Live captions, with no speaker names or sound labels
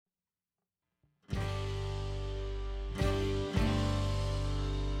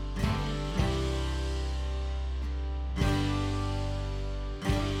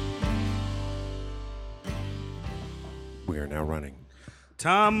We are now running.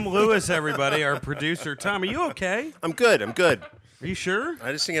 Tom Lewis, everybody, our producer. Tom, are you okay? I'm good. Are you sure?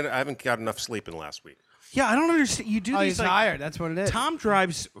 I just think I haven't got enough sleep in the last week. Yeah, I don't understand. You do Oh, these he's tired. That's what it is. Tom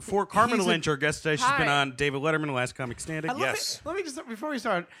drives for Carmen He's a- Lynch, our guest today. She's been Hi. on David Letterman, Last Comic Standing. I love Yes. it. Let me just before we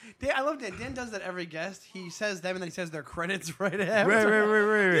start. I love Dan. Dan does that every guest. He says them and then he says their credits right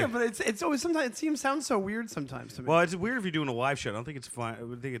after. Right. Yeah, but it's always sometimes it sounds so weird sometimes to me. Well, it's weird if you're doing a live show. I don't think it's fine. I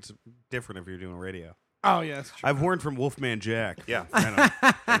would think it's different if you're doing radio. Oh yeah, that's true. I've learned from Wolfman Jack. Yeah.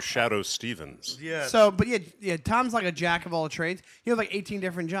 I And Shadow Stevens. yeah. So, but yeah, Tom's like a jack of all trades. You have like 18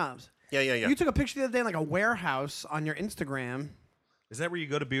 different jobs. Yeah. You took a picture the other day in like a warehouse on your Instagram, Is that where you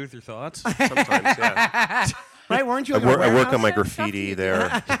go to be with your thoughts? Sometimes, yeah. right? Weren't you? I Like in a work on warehouse? my Yeah, graffiti stuff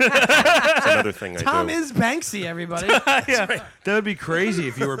there. It's another thing Tom I do. is Banksy, everybody. Yeah, that would be crazy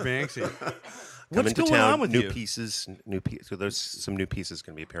if you were Banksy. Come What's into going town, on with new you? pieces, So there's some new pieces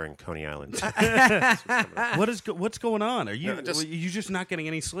going to be appearing in Coney Island. What's going on? Are you No, just- you just not getting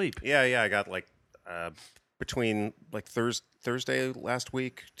any sleep? yeah. I got like between like Thursday last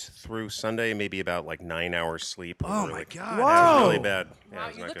week through Sunday, maybe about like 9 hours sleep. Oh Really- my God! Whoa. Yeah, it was really bad. Yeah, Wow, it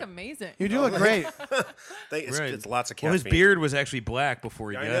was you not look good. amazing. You do look great. It's lots of Well, caffeine. his beard was actually black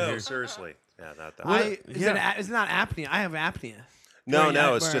before he I got know, here. seriously. Yeah, that. It's not apnea. I have apnea. No,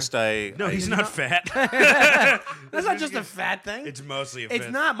 yeah, it's where- just No, he's not fat. That's not just a fat thing. It's mostly a It's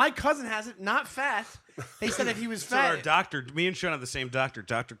fat. not. My cousin has it. Not fat. They said if he was So our fat, doctor, me and Sean have the same doctor,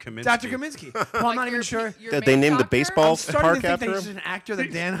 Dr. Kaminsky. Dr. Kaminsky. Well, I'm not even sure. Did they named the baseball I'm starting park to think after that he's him? just an actor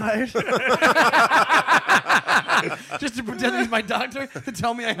that Dan hired. Just to pretend he's my doctor to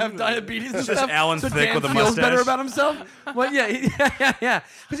tell me I have diabetes and It's just stuff. Alan so Thicke Dan with a feels better mustache. about himself. Well, yeah.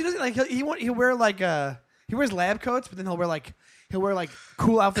 Because he doesn't like he'll wear like he wears lab coats, but then he'll wear like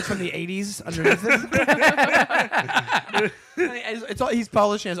cool outfits from the 80s underneath it. He's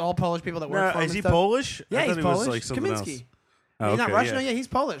Polish. He has all Polish people that work for him. Is and he stuff. Polish? Yeah, I he's thought he was Polish. like something Kaminsky. else. Oh, He's not okay, Russian. yeah. No, yeah, he's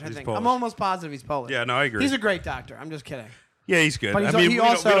Polish. I He's think. Polish. I'm almost positive he's Polish. Yeah, no, I agree. He's a great doctor. I'm just kidding. Yeah, he's good. But I mean, he we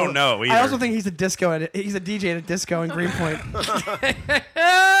also, don't know either. I also think he's a he's a DJ at a disco in Greenpoint.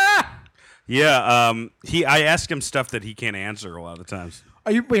 Yeah, I ask him stuff that he can't answer a lot of the times.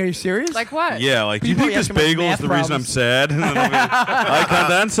 Are you serious? Like what? Yeah, like, do you People think this ask him about bagel is math the reason I'm problems. sad? And then I'll be like, I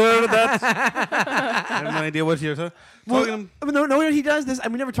can't answer that. I have no idea what you're talking well, no, he does this.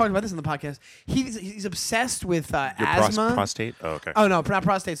 We never talked about this on the podcast. He's obsessed with Your asthma. prostate? Oh, okay. Oh no, not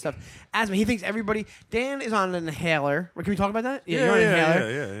prostate stuff. Asthma. He thinks everybody. Dan is on an inhaler. Can we talk about that? Yeah, you're on an yeah,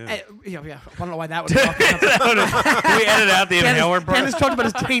 inhaler. yeah. I don't know why that would. Talk about. Can we edit out the inhaler Dan part? has talked about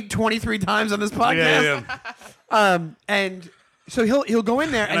his taint 23 times on this podcast. Yeah. And so he'll go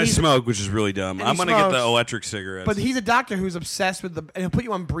in there And I he's, smoke, which is really dumb. and I'm he going to get the smokes. electric cigarettes. But he's a doctor who's obsessed with and he'll put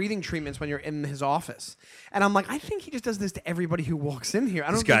you on breathing treatments when you're in his office. And I'm like, I think he just does this to everybody who walks in here. I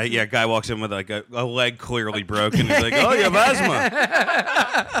don't. This guy, think guy walks in with like a leg clearly broken. He's like, oh, you have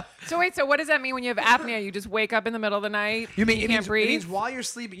asthma. So wait, so what does that mean when you have apnea? You just wake up in the middle of the night. You mean you it can't means, breathe? It means while you're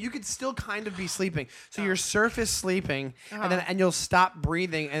sleeping, you could still kind of be sleeping. So you're surface sleeping, and you'll stop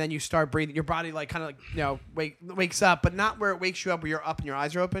breathing, and then you start breathing. Your body like kind of like wakes up, but not where it wakes you up where you're up and your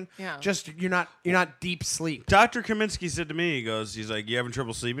eyes are open. Yeah. Just you're not deep sleep. Dr. Kaminsky said to me, he's like, you having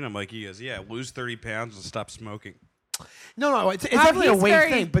trouble sleeping? I'm like, he goes, yeah, lose 30 pounds and stop smoking. No, it's Wow, definitely a he's weight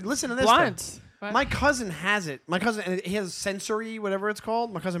very thing. But listen to this. blunt. though. What? My cousin has it. My cousin, and he has sensory, whatever it's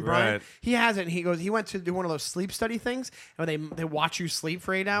called. My cousin Brian, Right. he has it. And he went to do one of those sleep study things, where they watch you sleep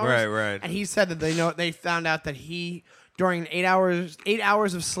for 8 hours. Right. And he said that they found out that he during 8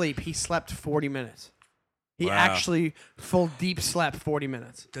 hours of sleep, he slept 40 minutes. He Wow. actually full deep slept 40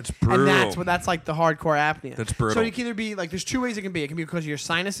 minutes. That's brutal. And that's like the hardcore apnea. That's brutal. So it can either be like there's two ways it can be. It can be because of your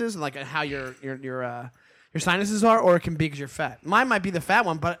sinuses and like how your sinuses are, or it can be because you're fat. Mine might be the fat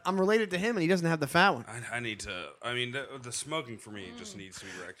one, but I'm related to him and he doesn't have the fat one. I need to, the smoking for me just needs to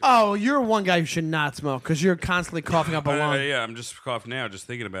be rectified. Oh, you're one guy who should not smoke because you're constantly coughing up a lung. Yeah, I'm just coughing now, just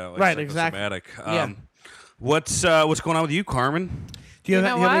thinking about it. Right, exactly. Psychosomatic. Yeah. What's going on with you, Carmen? Do you You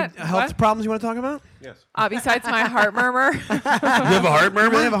have, know you have what? any health What? problems you want to talk about? Yes. Besides my heart murmur, You have a heart murmur?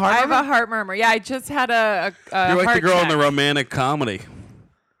 Really have a heart I have murmur? a heart murmur. Yeah, I just had a You're like heart the girl in check. the romantic comedy.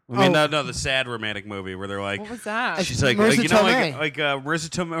 I mean, Oh. no, the sad romantic movie where they're like, What was that? she's like, Marissa you know, Tomei. like Marissa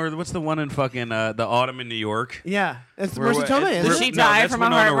Tomei, or what's the one in fucking the Autumn in New York? Yeah, it's Where- Marissa Tomei. Did isn't she it? No, die that's from a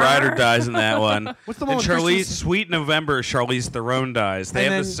Winona heart Ryder murmur? dies in that one. What's the one And with Charlize, Kristen- Sweet November, Charlize Theron dies. They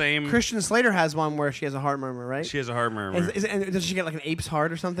and have then the same. Christian Slater has one where she has a heart murmur, right? She has a heart murmur. And does she get like an ape's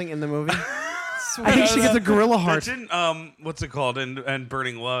heart or something in the movie? I think she gets a gorilla heart. That's in what's it called? And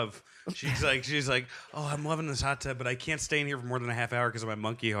Burning Love. She's like, oh, I'm loving this hot tub, but I can't stay in here for more than a half hour because of my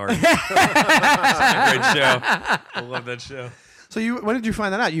monkey heart. It's a great show. I love that show. So when did you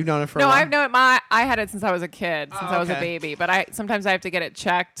find that out? You've known it for a No, while? I've known I had it since I was a kid, since I was a okay. baby. But sometimes I have to get it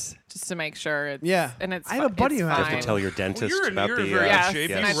checked just to make sure. It's, Yeah. and it's. I have a buddy it's who has You it. have to tell your dentist you're about in the. very Yes, good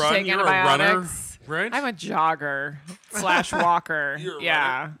shape. and I You have to run. take You're a runner, antibiotics. right? I'm a jogger / walker.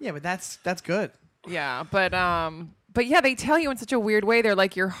 Yeah. Yeah, but that's good. Yeah, but yeah, they tell you in such a weird way. They're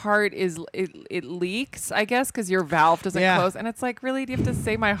like your heart it leaks, I guess, because your valve doesn't Yeah. close. And it's like, really, do you have to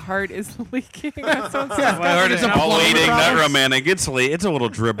say my heart is leaking? That sounds so Yeah. My heart is It's a all plumbing waiting, not problem. romantic. It's a little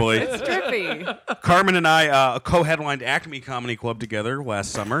dribbly. It's drippy. Carmen and I co-headlined Acme Comedy Club together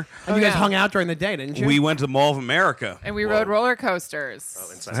last summer. And you guys yeah. hung out during the day, didn't you? We went to the Mall of America. And we rode roller coasters.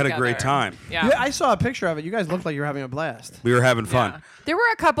 inside. I had a great together. time. Yeah. Yeah, I saw a picture of it. You guys looked like you were having a blast. We were having fun. Yeah. There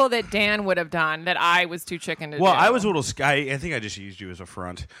were a couple that Dan would have done that I was too chicken to do. Well, I was a little I think I just used you as a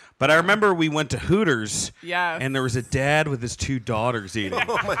front. But I remember we went to Hooters. Yes. And there was a dad with his 2 daughters eating.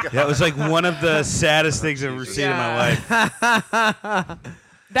 That was like one of the saddest things I've ever seen in my life. That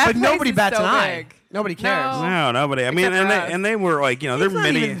But place nobody is bats so an eye. big. Nobody cares. No. No, nobody. I mean, Except for us. and they were like, there It's are not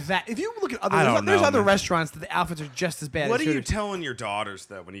many. even that. If you look at other, I don't there's know, other man. restaurants that the outfits are just as bad. What as are you Hooters. telling your daughters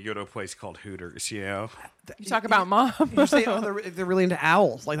though when you go to a place called Hooters? You know, You talk about mom. You say, they're really into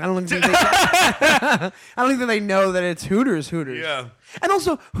owls. Like I don't think I don't think that they know that it's Hooters. Yeah. And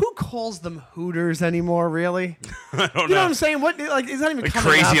also, who calls them Hooters anymore? Really? I don't You know what I'm saying? What like is that even Like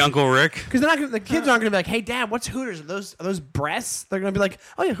coming crazy up? Uncle Rick. Because they're not gonna, the kids aren't going to be like, "Hey, Dad, what's Hooters? Are those breasts?" They're going to be like,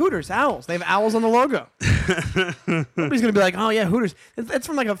 "Oh yeah, Hooters, owls. They have owls on the logo." Nobody's going to be like, "Oh yeah, Hooters." It's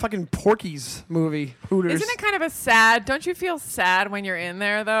from like a fucking Porky's movie. Hooters. Isn't it kind of a sad? Don't you feel sad when you're in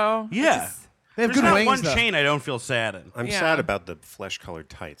there though? Yeah. They have There's good not wings, one though. chain I don't feel sad in. I'm Yeah. sad about the flesh-colored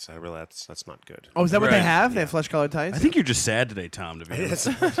tights. I really that's not good. Oh, is that what they Right. have? They have flesh-colored tights. I think you're just sad today, Tom. To be honest,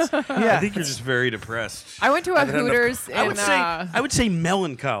 I yeah. think you're just very depressed. I went to a Hooters in. I would say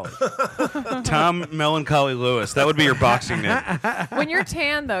melancholy. Tom Melancholy Lewis. That would be your boxing name. when you're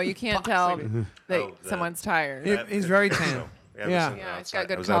tan though, you can't tell that someone's tired. He's very tan. I was Yeah. Yeah, it's outside. got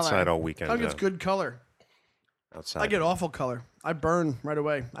good I was color. outside all weekend. I think it's good color. Outside. I get awful color. I burn right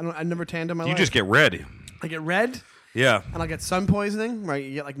away. I never tanned in my You life. just get red. I get red Yeah. and I'll get sun poisoning, right?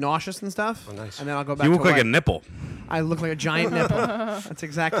 You get like nauseous and stuff. Oh, nice. And then I'll go back You to look like a white. nipple I look like a giant nipple. That's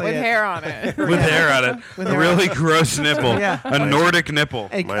exactly With it. hair on it. with hair on it. A hair really gross nipple. Yeah. A Nordic nipple.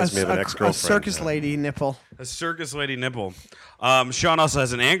 Reminds me of an a ex-girlfriend. circus lady nipple. A circus lady nipple. Sean also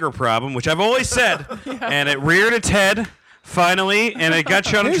has an anger problem, which I've always said, and it reared its head finally, and it got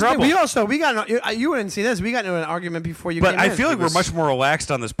Sean in Here's the thing, trouble. we got you didn't see this. We got into an argument before you But came I in. feel like we're much more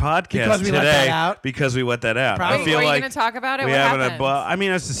relaxed on this podcast Because we today let that out? because we let that out. Probably. I feel Were you like going to talk about it? we What haven't. happened? I mean,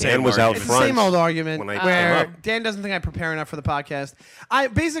 that's the same. Dan was out It's the front same old argument when I where came up. Dan doesn't think I prepare enough for the podcast. I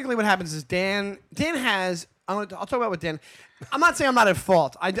basically what happens is Dan has. I'll talk about what Dan. I'm not saying I'm not at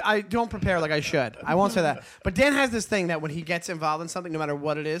fault. I don't prepare like I should. I won't say that. But Dan has this thing that when he gets involved in something, no matter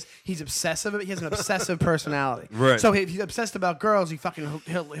what it is, he's obsessive. He has an obsessive personality. Right. So if he's obsessed about girls, he'll talk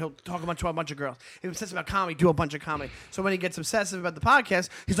to a bunch of girls. If he's obsessed about comedy, do a bunch of comedy. So when he gets obsessive about the podcast,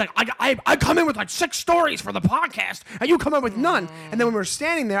 he's like, I come in with like 6 stories for the podcast, and you come in with none. And then when we were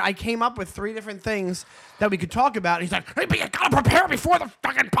standing there, I came up with 3 different things that we could talk about. And he's like, hey, but you gotta prepare before the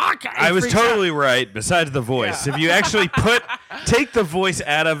fucking podcast. I He was freaks out. totally right. Besides the voice, if you actually take the voice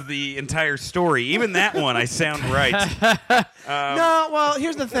out of the entire story, even that one, I sound right. No, well,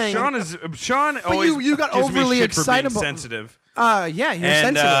 here's the thing. Sean always you got gives me overly shit for being excitable. sensitive. Yeah, you're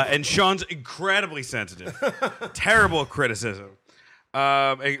sensitive. And Sean's incredibly sensitive. Terrible criticism.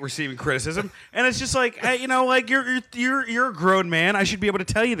 Receiving criticism, and it's just like, hey, like you're a grown man. I should be able to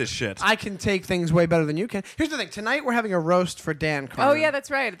tell you this shit. I can take things way better than you can. Here's the thing. Tonight we're having a roast for Dan Carter. Oh yeah,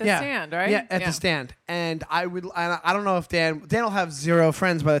 that's right. At the stand, right? Yeah, at the stand. And I don't know if Dan will have 0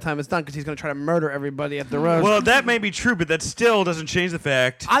 friends by the time it's done because he's going to try to murder everybody at the roast. Well, that may be true, but that still doesn't change the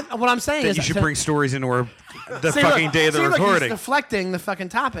fact What I'm saying that is you should bring stories into the See, fucking look, day of the see, look, recording. he's deflecting the fucking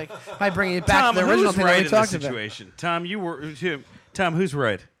topic by bringing it back Tom, to the original who's thing right that in we this talked about. situation? Tom, who's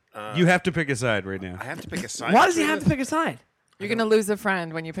right? You have to pick a side right now. I have to pick a side. Why does he have to pick a side? You're gonna lose a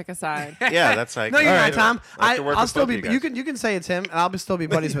friend when you pick a side. Yeah, that's like. No, you're all not, right, Tom. I have to work I'll with still both be. of You can say it's him, and I'll still be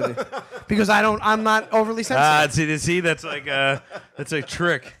buddies with you because I'm not overly sensitive. See, that's like that's a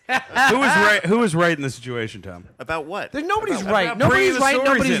trick. Who was right? Who was right in this situation, Tom? About what? There's nobody's About- right. about Nobody's bringing the right.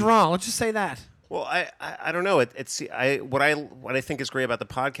 stories Nobody's in. wrong. Let's just say that. Well, I don't know. What I think is great about the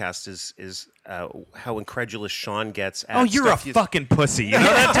podcast is how incredulous Sean gets. At Oh, you're a stuff he's- fucking pussy. You know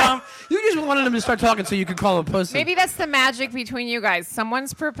that, Tom? You just wanted him to start talking so you could call him a pussy. Maybe that's the magic between you guys.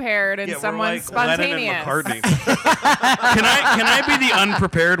 Someone's prepared and Yeah, we're someone's like Lennon spontaneous. and McCartney. Can I be the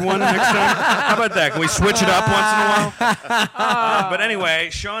unprepared one next time? How about that? Can we switch it up once in a while? But anyway,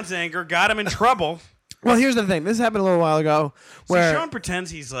 Sean's anger got him in trouble. Well, here's the thing. This happened a little while ago. Where See, Sean pretends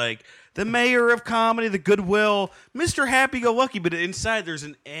he's like the mayor of comedy, the goodwill, Mr. Happy-Go-Lucky, but inside there's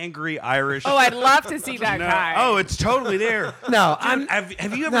an angry Irish. Oh, I'd love to see that No. guy. Oh, it's totally there. No, Dude,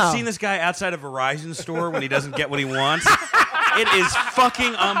 have you ever no. seen this guy outside a Verizon store when he doesn't get what he wants? It is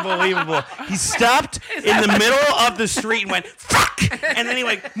fucking unbelievable. He stopped in the middle of the street and went, fuck! And then he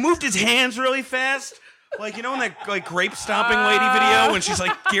like moved his hands really fast. Like, you know in that like grape stomping lady video when she's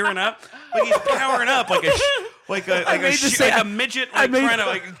like gearing up? Like he's powering up like a midget like trying to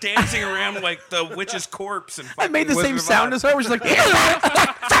like dancing around like the witch's corpse and I made the Wizard same of sound Oz. as her. Which is like,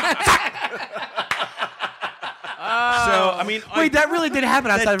 So I mean, wait, that really did happen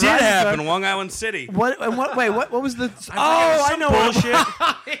outside that of did Verizon happen, store. Long Island City. What? And what? Wait, what was the? I I know.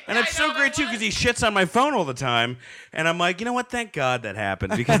 bullshit. And it's so great too because he shits on my phone all the time, and I'm like, you know what? Thank God that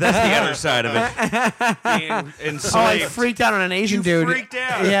happened because that's the other side of it. Being Oh, I enslaved. freaked out on an Asian You dude. freaked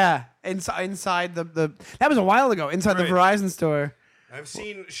out. Yeah, inside the that was a while ago. Inside the Right. Verizon store. I've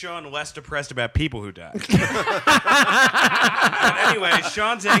seen Sean less depressed about people who die. But anyway,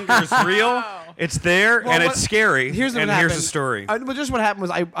 Sean's anger is real. It's there Well, and what- it's scary. Here's what and happened. here's the story. Well, just what happened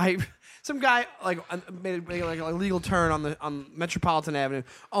was I some guy like made like a legal turn on Metropolitan Avenue,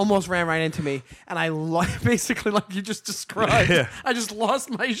 almost ran right into me, and I basically like you just described. Yeah. I just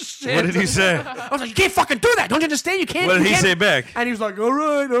lost my shit. What did he say? I was like, you can't fucking do that. Don't you understand? You can't. What did you he can't." say back? And he was like, all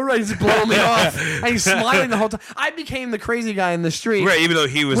right. He's blowing me off, and he's smiling the whole time. I became the crazy guy in the street. Right, even though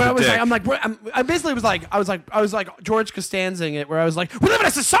he was Where the I was dick. like, I'm like, I basically was like, I was like George Costanzing it, where I was like, we live in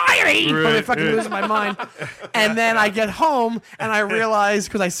a society. Right, I'm fucking losing my mind. And then I get home and I realize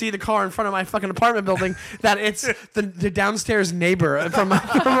because I see the car in front of my fucking apartment building that it's the downstairs neighbor from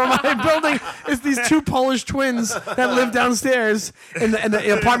my building. It's these two Polish twins that live downstairs in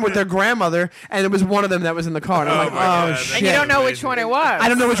the apartment with their grandmother, and it was one of them that was in the car. And I'm like, my God, oh that's shit. And you don't know which one it was. I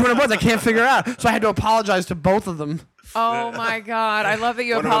don't know which one it was. I can't figure it out. So I had to apologize to both of them. Oh my God! I love that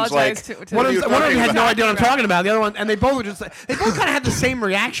you One of them's apologized like, to One of you them talking had no about? idea what I'm talking about. The other one, and they both were just they both kind of had the same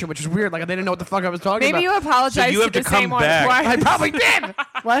reaction, which is weird. Like they didn't know what the fuck I was talking Maybe you about. apologized you have to to the come same one back. twice. I probably did.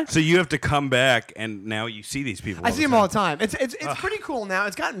 What? So you have to come back, and now you see these people. I see them all the time. It's pretty cool now.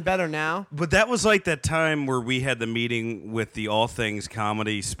 It's gotten better now. But that was like that time where we had the meeting with the All Things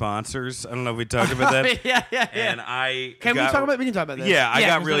Comedy sponsors. I don't know if we talked about that. yeah. And I Can we got- talk about? We can talk about that. Yeah, I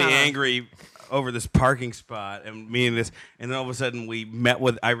got 'cause really we're not on. angry over this parking spot and me and this, and then all of a sudden we met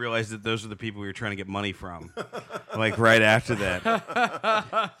with. I realized that those are the people we were trying to get money from, like right after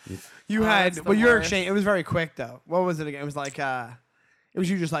that. You Oh, had that's the well, your worst. exchange. It was very quick though. What was it again? It was like it was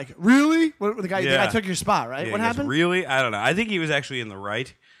you just like really? What the guy? The Yeah. guy took your spot, right? Yeah, what he goes, happened? Really? I don't know. I think he was actually in the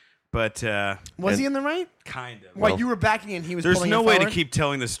right, but Was he in the right? kind of. What you were backing and he was. There's pulling no it way to forward? keep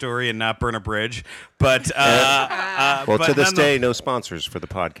telling the story and not burn a bridge, but Well, but to this nonetheless- day, no sponsors for the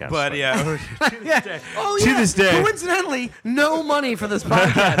podcast. But yeah, Yeah. Oh To yeah. this day. Coincidentally, no money for this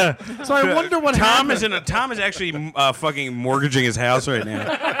podcast. So I wonder what Tom happened. Tom is actually fucking mortgaging his house right now.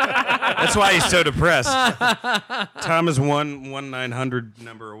 That's why he's so depressed. Tom is one 900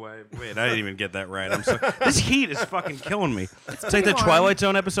 number away. Wait, I didn't even get that right. I'm so this heat is fucking killing me. It's like the warm. Twilight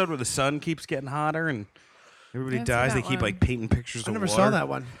Zone episode where the sun keeps getting hotter and everybody Didn't see dies. They that keep one. like painting pictures I of never water. saw that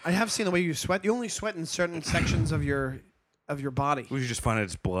one. I have seen the way you sweat. You only sweat in certain sections of your body. We should just find out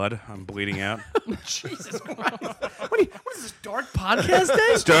it's blood. I'm bleeding out. Jesus Christ! What is this dark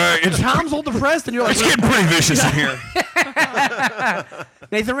podcast day? It's Tom's all depressed, and you're like getting pretty vicious in here.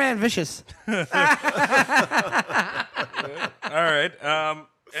 Nathan Rand, vicious. All right.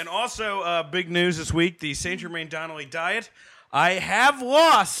 And also, big news this week: the Saint Germain Donnelly diet. I have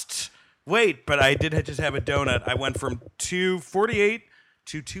lost weight, but I did just have a donut. I went from 248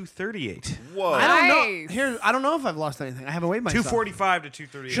 to 238. whoa. I don't know. Nice. Here, I don't know if I've lost anything. I haven't weighed myself. 245 to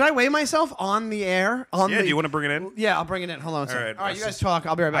 238. Should I weigh myself on the air? Yeah. Do you want to bring it in? Yeah, I'll bring it in. Hold on a second. right, All right, let's you guys just- talk.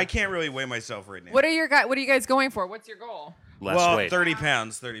 I'll be right back. I can't really weigh myself right now. What are you guys going for? What's your goal? Less well, weight. 30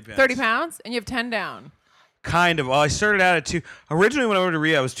 pounds. 30 pounds. 30 pounds, and you have 10 down. Kind of. Well, I started out at originally when I went to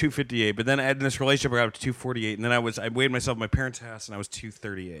Rio, I was 258, but then in this relationship, I got up to 248, and then I weighed myself at my parents' house, and I was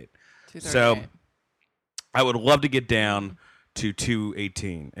 238. 238. I would love to get down to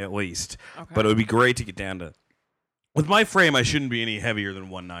 218 at least, Okay. but it would be great to get down to. With my frame, I shouldn't be any heavier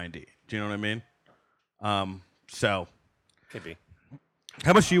than 190. Do you know what I mean? So, Maybe.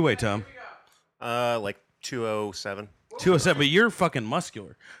 how much do you weigh, Tom? Like 207. 207. But you're fucking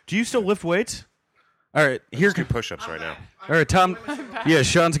muscular. Do you still lift weights? All right, here. Do push-ups right now. All right, Tom. Yeah,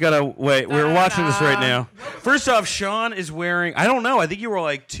 Sean's got to wait. We're watching this right now. First off, Sean is wearing. I don't know. I think you were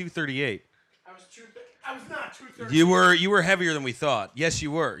like 238. I was not 230. You were heavier than we thought. Yes, you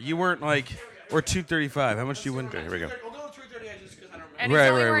were. You weren't like or 235. How much do you win? Okay, here we go. We'll go with 230 just because I don't remember. And he's Right,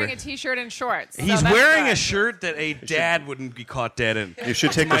 only right, wearing right. a t-shirt and shorts. so He's that's wearing good. a shirt that a dad wouldn't be caught dead in. You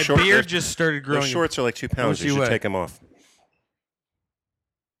should take My the short. beard just started growing. Those shorts are like 2 pounds. How much You you should weigh? take them off.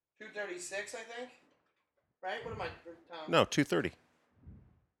 236, I think. Right? What am I? No, 230.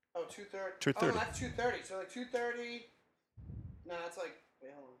 Oh, 230. 230. Oh, that's 230. So like 230. No, that's like.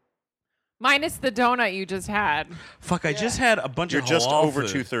 Wait, hold on. Minus the donut you just had. Fuck! I just had a bunch You're of just halal over food.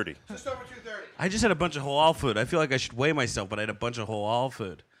 230. Just over 230. I just had a bunch of halal food. I feel like I should weigh myself, but I had a bunch of halal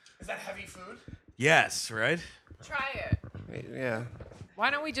food. Is that heavy food? Yes, right. Try it. Yeah. Why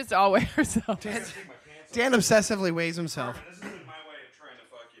don't we just all weigh ourselves? Dan obsessively weighs himself. This isn't my way of trying to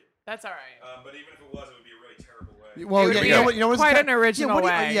fuck you. That's all right. But even if it was, it would be a really terrible way. Well, would yeah, be you know what? You know what's quite kind- an original yeah,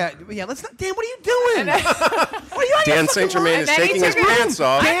 what do way. Yeah. Let's not. Dan, what are you doing? What are you on your Dan fucking Saint Germain mind? is And then he taking his took his- pants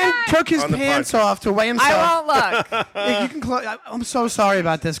off. Dan took his on the pants podcast. off to weigh himself. I won't look. Yeah, you can I'm so sorry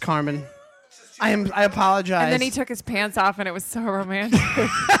about this, Carmen. I apologize. And then he took his pants off, and it was so romantic. But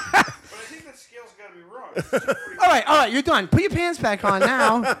I think that scale's got to be wrong. All right, you're done. Put your pants back on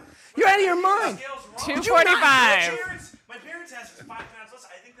now. You're out of your mind. 245. My parents asked us 5 pounds less.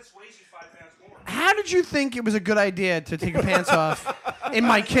 I think this weighs you 5 pounds more. How did you think it was a good idea to take your pants off in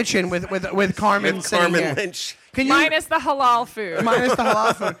my kitchen with Carmen With sitting Carmen here? Lynch. Can you Minus the halal food. minus the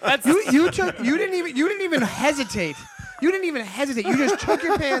halal food? You didn't even hesitate. You didn't even hesitate. You just took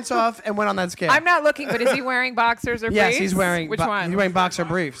your pants off and went on that scale. I'm not looking, but is he wearing boxers or briefs? Yes, he's wearing. Which bo- one? He's wearing boxer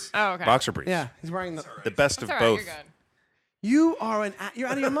briefs. Oh, okay. Boxer briefs. Yeah, he's wearing the. The best That's of all right. both. You're good. You are you're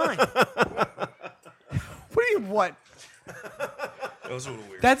out of your mind. What do you what? That was a little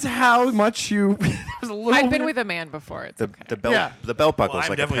weird. That's how much you. It was a little I've been weird. with a man before. It's The okay. the belt Yeah. the belt Well, buckle's I'm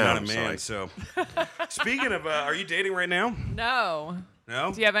like definitely a not a pound. man. So, speaking of, are you dating right now? No.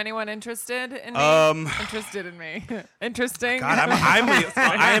 No. Do you have anyone interested in me? Interested in me. Interesting. God,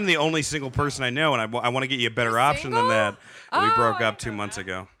 I am the only single person I know, and I want to get you a better option than single? that. But we Oh, broke I up didn't 2 know months that.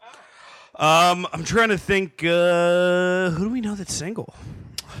 ago. I'm trying to think. Who do we know that's single?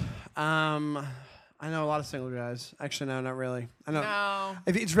 I know a lot of single guys. Actually, no, not really. I know. No.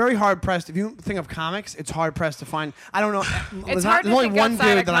 It's very hard pressed. If you think of comics, it's hard pressed to find. I don't know. There's hard to only think one outside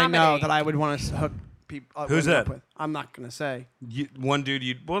dude of that I know comedy. that I would want to hook people. Who's women up that? with. I'm not gonna say. One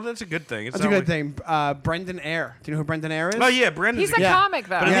dude. Well, that's a good thing. It's That's a not good like- thing. Brendan Eyre. Do you know who Brendan Eyre is? Oh yeah, Brendan's He's a Yeah. comic,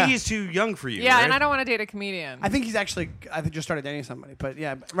 though. But I Yeah. think he's too young for you. Yeah, right? and I don't want to date a comedian. I think he's actually. I think just started dating somebody. But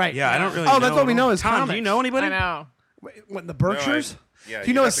yeah, right. Yeah, I don't really. Oh, know that's what we at know all. is Tom, do comics. you know anybody? I know. What the Berkshires? yeah, Do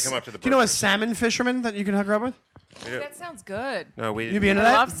you know have to come up to the Do you know a Berkshires. salmon fisherman that you can hook her up with? That sounds good. No, we You'd be into I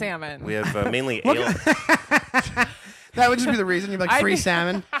that? love salmon. we have mainly ale. That would just be the reason. You'd be like free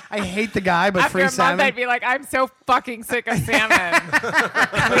salmon. I hate the guy, but After free a month, salmon. I'd be like, I'm so fucking sick of salmon.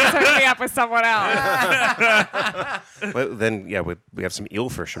 Please hook me up with someone else. Well, then yeah, we have some eel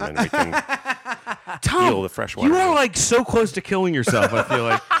fishermen. We can Tom, eel the freshwater. you are like so close to killing yourself. I feel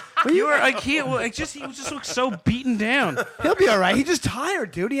like you are like he just looks so beaten down. He'll be all right. He's just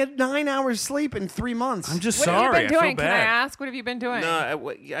tired, dude. He had 9 hours sleep in 3 months. I'm just What sorry. have you been I feel doing? Can I bad. ask? What have you been doing?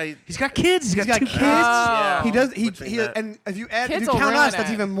 No, He's got kids. He's He's got two kids. Yeah. He does. Between He that- and if you add, if Kids you will count ruin us, that's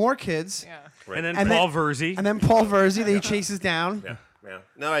it. even more kids. Yeah. And then And Paul then- Verzi. And then Paul Verzi that he chases down. Yeah.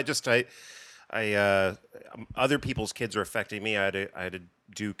 No, other people's kids are affecting me. I had to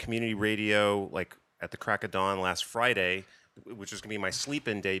do community radio like at the crack of dawn last Friday, which was gonna be my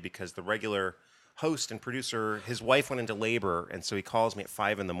sleep-in day because the regular host and producer, his wife went into labor, and so he calls me at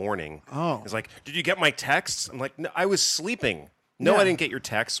 5 a.m. Oh. He's like, "Did you get my texts?" I'm like, "No, I was sleeping." No, Yeah. I didn't get your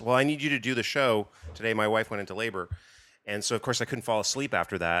texts. Well, I need you to do the show today. My wife went into labor. And so, of course, I couldn't fall asleep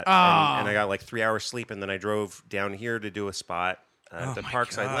after that. And I got like 3 hours sleep. And then I drove down here to do a spot at the my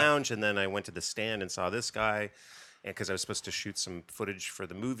Parkside God. Lounge. And then I went to the stand and saw this guy. And because I was supposed to shoot some footage for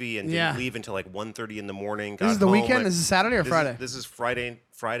the movie and Yeah. didn't leave until like 1:30 in the morning. This is the weekend? This is Saturday or Friday? This is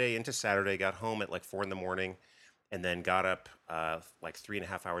Friday into Saturday. Got home at like 4 in the morning. And then got up like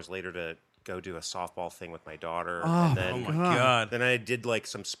 3.5 hours later to go do a softball thing with my daughter. And then, Oh my God. then I did like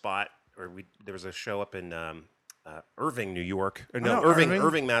some spot where there was a show up in Irving, New York. Or no, know Irving,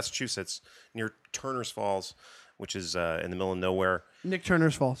 Irving. Massachusetts, near Turner's Falls, which is in the middle of nowhere. Nick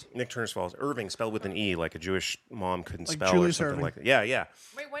Turner's Falls. Nick Turner's Falls. Irving, spelled with an E, like a Jewish mom couldn't Like spell Julius or something Irving. like that. Yeah, yeah.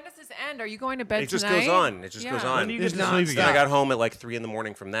 Wait, when does this end? Are you going to bed It just tonight? goes on. It just goes Yeah. on. When do you There's get to not- sleep Then I again? got home at like 3 in the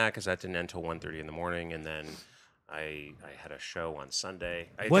morning from that because that didn't end until 1:30 in the morning, and then I had a show on Sunday.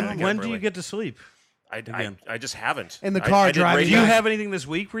 I got When up do you early. get to sleep? I just haven't. In the I- car I did driving Do you radio- back. have anything this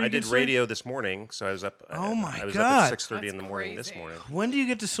week where you I get did to sleep? radio this morning, so I was up. Oh my I was God. up at 6:30 in That's the morning this crazy. morning. When do you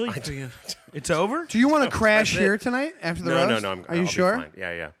get to sleep again? It's over? Do you want to crash that's it. here tonight after the No, roast? no. Are you I'll be sure? fine.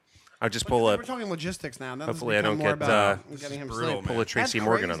 Yeah, yeah. I'll just pull We're a talking logistics now. That Hopefully I become don't more get, about this getting him brutal, sleep. man. pull a Tracy That's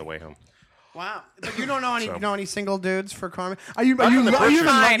Morgan crazy. on the way home. Wow. But you don't know any So- know any single dudes for Carmen? Are you I'm in the picture.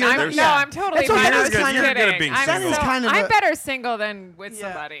 Fine. There's- I'm totally That's okay. fine. I That's was just kind of- you're good at kidding. being I'm single. That is kind of I'm a- better single than with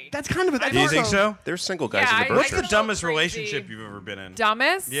somebody. That's kind of a. Do you think so? There's single guys Yeah, in I- the I Berkshires. What's get the a little dumbest crazy. relationship you've ever been in?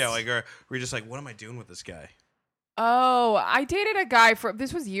 Dumbest? Yeah, like where you're just like, what am I doing with this guy? Oh, I dated a guy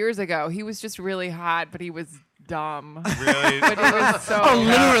this was years ago. He was just really hot, but he was dumb. Really? But he was so Oh,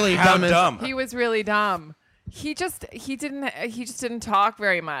 literally How dumb as- dumb? He was really dumb. He just didn't talk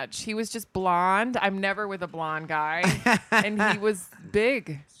very much. He was just blonde. I'm never with a blonde guy. And he was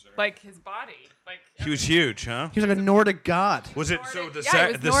big. Like his body. Like He was huge, huh? He was like a Nordic god. Was it so Nordic. the Yeah,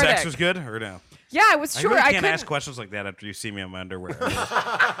 it was the sex Nordic. was good or no? yeah, I was sure I really I can't couldn't ask questions like that after you see me in my underwear.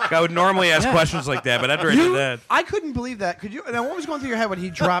 I would normally ask questions like that, but after I did that, I couldn't believe that. Could you? Now, what was going through your head when he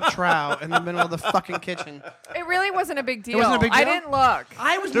dropped trout in the middle of the fucking kitchen? It really wasn't a big deal. wasn't a big I deal? didn't look.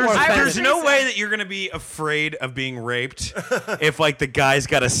 I was there's, more I was offended. there's no recent- way that you're gonna be afraid of being raped if like the guy's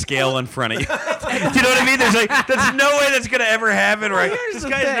got a scale in front of you. Do you know what I mean? There's no way that's gonna ever happen. Right? here's This the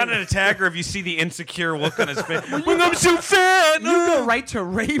guy's thing. not an attacker. If you see the insecure look on his face, I'm so fat. You go right to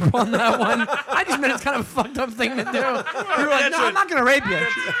rape on that one. I just meant it's kind of a fucked up thing to do. You were like, That's no, what- I'm not going to rape you.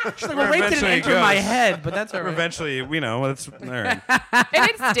 She's like, well, Where rape didn't eventually it enter my goes. head, but that's all right. Eventually, that's all right. And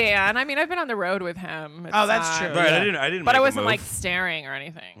it's Dan. I mean, I've been on the road with him. It's Oh, that's not- true. Right, Yeah. I didn't. But make I a wasn't move. like staring or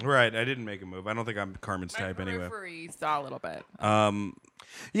anything. Right, I didn't make a move. I don't think I'm Carmen's My type anyway. periphery saw a little bit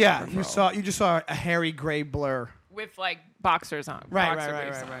Yeah, you just saw a hairy gray blur. with like boxers on. Right, boxer right,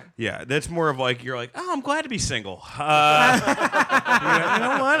 briefs right, on. right. Yeah, that's more of like you're like, oh, I'm glad to be single. You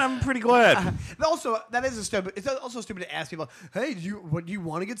know what? I'm pretty glad. But also, that is a stupid. It's also stupid to ask people, "Hey, do you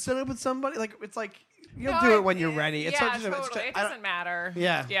want to get set up with somebody?" Like, it's like you'll No, do it when you're ready. It's yeah, not just, totally. it's just, It I don't- doesn't matter.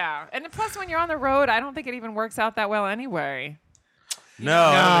 Yeah. Yeah. And plus, when you're on the road, I don't think it even works out that well anyway. No,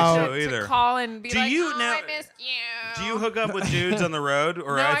 I don't No. think so either. To call and be Do like, you oh, now- I missed you. Do you hook up with dudes on the road,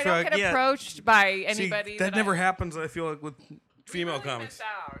 or No, I feel don't like get approached by See, anybody. that never I, happens. I feel like with we female really comics. miss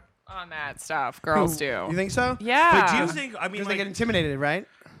out on that stuff. Girls do. You think so? Yeah. But do you think? I mean, Because they like, get intimidated, right?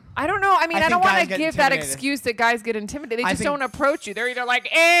 I don't know. I mean, I I, don't think want guys to get give that intimidated. excuse that guys get intimidated. They I just think- don't approach you. They're either like,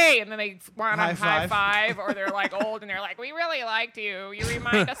 "Hey," and then they want to High high five. five, or they're like old and they're like, "We really liked you. You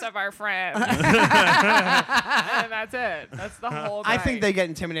remind us of our friend." and that's it. That's the whole. I night. think they get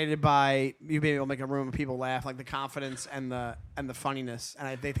intimidated by you being able to make a room of people laugh, like the confidence and the funniness,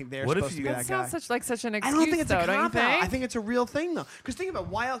 and they think they're What if supposed to you- be that that guy. sounds such an I excuse. don't think it's though, a don't you cop out. think? I think it's a real thing though. Because think about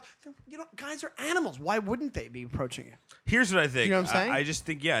why else. Guys are animals. Why wouldn't they be approaching you? here's what I think. You know what I'm saying? I just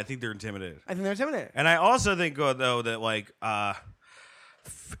think, I think they're intimidated. I think they're intimidated. And I also think, though, that like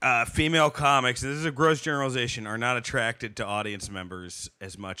female comics, and this is a gross generalization, are not attracted to audience members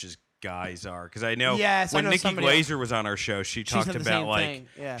as much as guys are. Because I know Yes, I when know Nikki somebody Glazer was on our show, she talked said the about same like thing,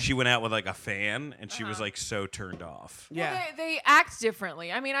 yeah. she went out with like a fan, and she was like so turned off. Yeah. Well, they act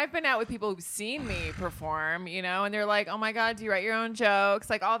differently. I mean, I've been out with people who've seen me perform, and they're like, "Oh my God, do you write your own jokes?"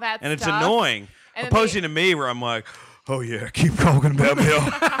 Like all that And it's stuff. annoying. And then Opposing to me, where I'm like, oh yeah, keep talking about me.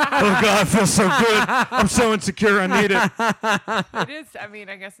 Oh God, I feel so good. I'm so insecure. I need it. It is. I mean,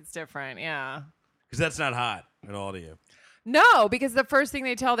 I guess it's different. Yeah. Because that's not hot at all to you. No, because the first thing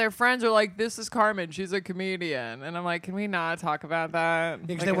they tell their friends are like, "This is Carmen. She's a comedian," and I'm like, "Can we not talk about that?"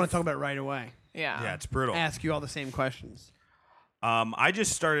 Because Like, they want to it's- talk about it right away. Yeah. Yeah, it's brutal. Ask you all the same questions. I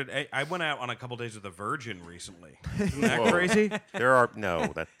just started. I went out on a couple days with a virgin recently. Isn't that Whoa. crazy? There aren't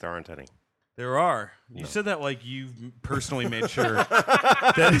any. There are. You said that like you personally made sure.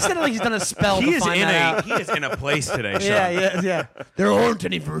 He said it like he's done a spell He to is find in that out. he is in a place today, Sean. Yeah. There aren't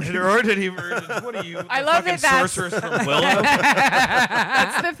any versions. There aren't any virgins. What are you? I the love fucking that that's- sorceress from Willow.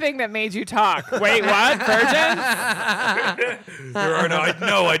 That's the thing that made you talk. Wait, what? Virgins? There are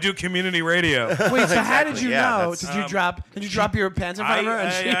no. I do community radio. Wait, so how did you Yeah, know? that's- Did you drop your pants in front of her?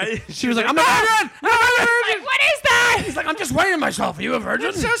 And she was like, I'm "No, not a virgin. I'm not a virgin. Like, what is that? He's like, I'm just weighing myself. Are you a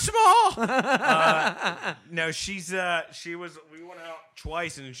virgin? so small. No, she was. We went out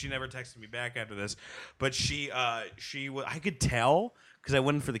twice, and she never texted me back after this. But I could tell because I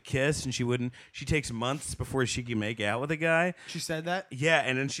went in for the kiss, and she wouldn't. She takes months before she can make out with a guy. She said that? Yeah,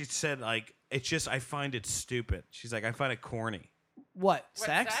 and then she said like, it's just I find it stupid. She's like, I find it corny. What? What,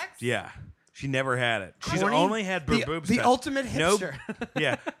 Sex? Yeah. She never had it. She's Corny? only had The- boobs. the touched. ultimate No, hipster.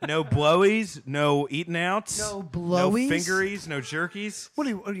 yeah, no blowies, no eating outs, No blowies? no fingeries, no jerkies. What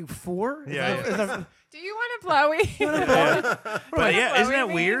are you 4? Yeah, Is that- Do you want a blowy? But yeah, isn't that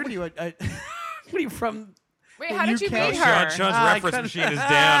Blowy weird? What are you? What are you from? Wait, how did you UK. meet Sean, her? Sean's I reference couldn't- machine is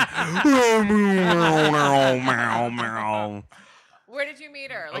down. Where did you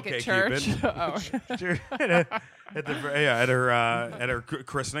meet her? Like Okay, at church? Cupid. Oh. at her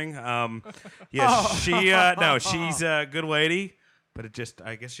christening. Yeah, she's a good lady. but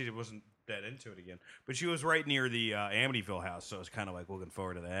I guess she wasn't that into it again. But she was right near the Amityville house, so I was kind of like looking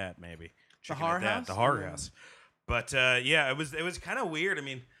forward to that maybe. Checking horror at that, house? the horror house. But yeah, it was kind of weird. I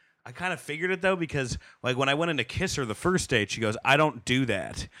mean, I kind of figured it though because like when I went in to kiss her the first date, she goes, "I don't do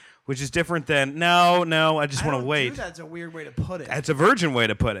that," which is different than no, I just want to wait. That's a weird way to put it. That's a virgin way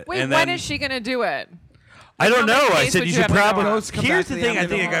to put it. Wait, and when then, is she gonna do it? I don't How many know. I days said would you you should have to go probably. on? Let's come Here's back the to the thing. I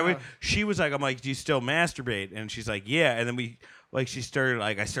think Amityville. I would. She was like, "I'm like, do you still masturbate?" And she's like, "Yeah." And then she started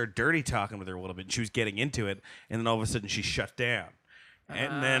I started dirty talking with her a little bit. And she was getting into it, and then all of a sudden she shut down.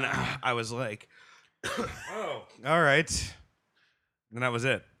 And then I was like, "Oh, all right." And that was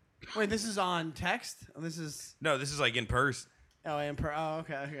it. Wait, this is on text? Oh, this is No, this is like in person. oh,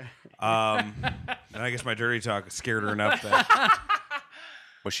 okay. And I guess my dirty talk scared her enough that.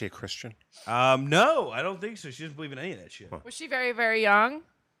 Was she a Christian? No, I don't think so. She doesn't believe in any of that shit. Was she very, very young?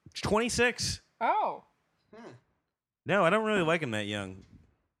 She's 26. Oh. No, I don't really like him that young.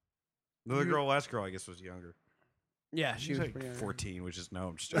 The other girl, last girl, I guess, was younger. Yeah, she She was was like pretty young. 14, which is no,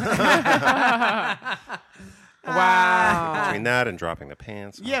 I'm just joking. Wow. Between that and dropping the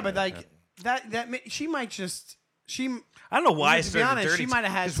pants. Yeah, but like she might just I don't know why I To be started honest, dirty. she might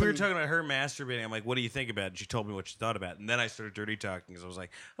have had because we were some- talking about her masturbating. I'm like, what do you think about it? And she told me what she thought about it. And then I started dirty talking because I was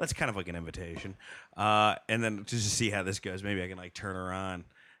like, well, that's kind of like an invitation. And then just to see how this goes, maybe I can like turn her on.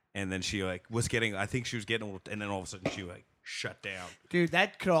 And then she like was getting, I think she was getting, and then all of a sudden she like shut down. dude.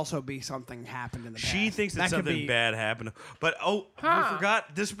 That could also be something happened in the past. She thinks that could something be- bad happened. But we Huh.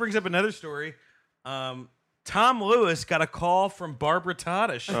 forgot. This brings up another story. Tom Lewis got a call from Barbara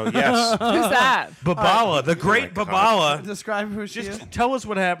Todish. Oh yes. Who's that? Babala, the great Oh my God. Babala. Describe who she Just is. tell us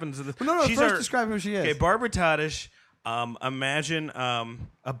what happens. In the, No, she's first our- describe who she is. Okay, Barbara Todish. Imagine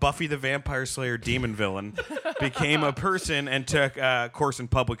a Buffy the Vampire Slayer demon villain became a person and took a course in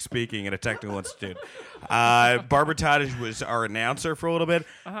public speaking at a technical institute. Barbara Todish was our announcer for a little bit.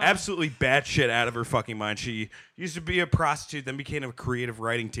 Absolutely batshit out of her fucking mind. She used to be a prostitute, then became a creative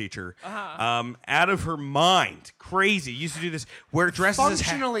writing teacher. Out of her mind. Crazy. Used to do this. Wear dresses as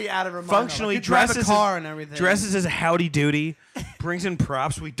Functionally out of her mind. functionally Like, you drive dresses a car and everything. Dresses as a howdy doody, brings in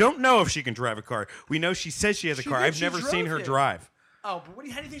props. We don't know if she can drive a car. We know she says she has a She car. did. I've She never seen drove her here. drive. Oh, but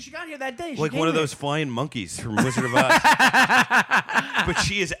how do you think she got here that day? She Like came one of here. those flying monkeys from Wizard of Oz. But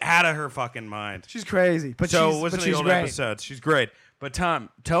she is out of her fucking mind. She's crazy, but So she's, listen but to the she's old great. episodes. She's great. But Tom,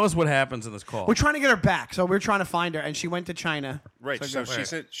 tell us what happens in this call. We're trying to get her back, so we're trying to find her, and she went to China. Right. So go- she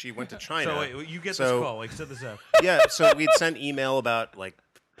said she went to China. So wait, you get So- this call. Like set this up. Yeah. So we'd sent email about like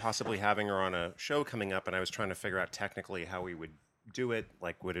possibly having her on a show coming up, and I was trying to figure out technically how we would do it.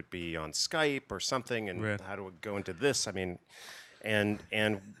 Like, would it be on Skype or something? And Right. how do we go into this? I mean, and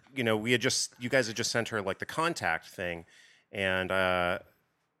you know, you guys had just sent her like the contact thing, and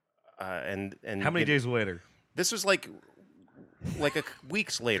How many days later? This was like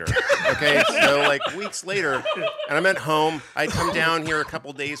weeks later. Okay, so like weeks later, and I'm at home. I'd come down here a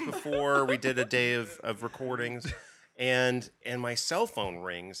couple days before we did a day of recordings, and my cell phone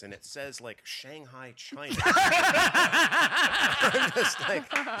rings and it says like Shanghai, China. I'm just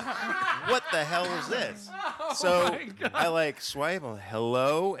like, what the hell is this? So I like swipe, I'm,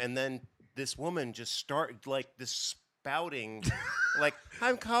 hello, and then this woman just started like this spouting, like,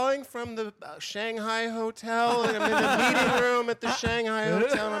 I'm calling from the Shanghai Hotel, and I'm in the meeting room at the Shanghai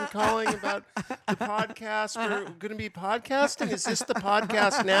Hotel, and I'm calling about the podcast. We're going to be podcasting. Is this the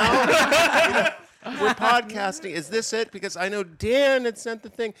podcast now? You know, we're podcasting. Is this it? Because I know Dan had sent the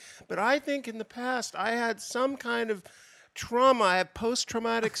thing, but I think in the past I had some kind of trauma. I have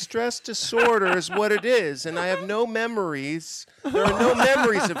post-traumatic stress disorder is what it is, and I have no memories. There are no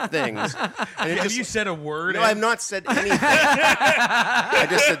memories of things. And it Have just- you said a word? no, I've not said anything. I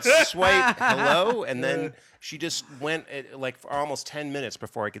just said swipe hello, and then she just went like for almost 10 minutes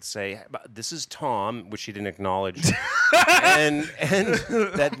before I could say, "This is Tom," which she didn't acknowledge, and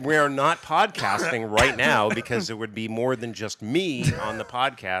that we're not podcasting right now because it would be more than just me on the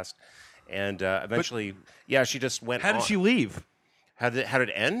podcast. And eventually, yeah, she just went. How did on. she leave? How did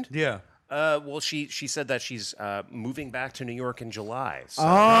it end? Yeah. Well, she said that she's moving back to New York in July. So. we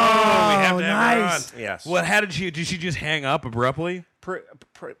have to have nice. her on. Yes. Well, how did she just hang up abruptly?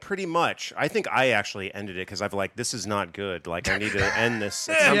 Pretty much. I think I actually ended it because I've like, this is not good. Like, I need to end this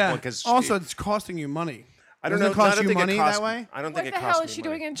at some point. Because also, it's costing you money. I don't Doesn't know. it cost I don't you think money it cost, that way? I don't What think the it hell cost is she me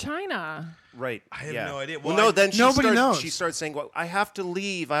money. doing in China? Right. I have yeah. no idea. Well, Well, no. Then she Nobody starts, knows. She starts saying, "Well, I have to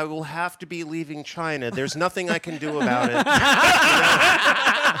leave. I will have to be leaving China. There's nothing I can do about it."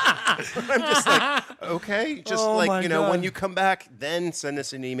 I'm just like, okay, just Oh my like when God. you come back, then send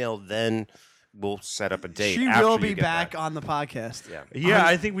us an email. Then we'll set up a date. She after will you be get back on the podcast. Yeah. Yeah,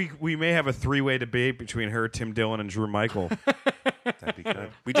 I think we may have a three-way debate between her, Tim Dillon, and Drew Michael. That'd be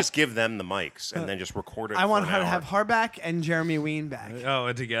good. We just give them the mics and then just record it. I want for her an to hour. have her back and Jeremy Ween back. Oh,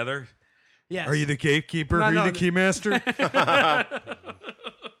 and together? Yes. Are you the gatekeeper? No, Are you no, the keymaster?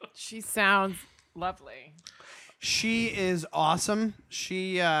 She sounds lovely. She is awesome.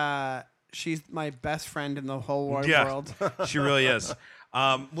 She's my best friend in the whole wide Yeah. world. She really is.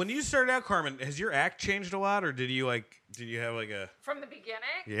 When you started out, Carmen, has your act changed a lot, or did you have like a From the beginning?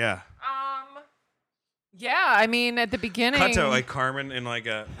 yeah? Yeah, I mean, at the beginning. Cut to like Carmen in like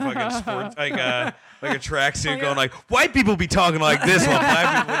a fucking sports like a tracksuit going like white people be talking like this while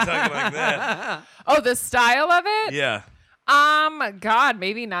black people be talking like that. Oh, the style of it? Yeah. God,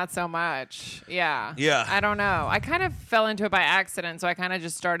 maybe not so much. Yeah. Yeah. I don't know. I kind of fell into it by accident, so I kind of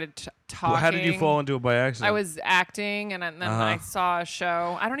just started talking. Well, how did you fall into it by accident? I was acting, and then I saw a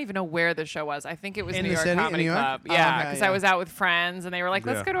show. I don't even know where the show was. I think it was In New the York city? In Comedy New York? Club. Oh, Yeah, okay, because yeah. I was out with friends, and they were like,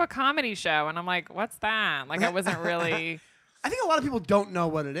 "Let's Yeah. go to a comedy show," and I'm like, "What's that?" Like, I wasn't really. I think a lot of people don't know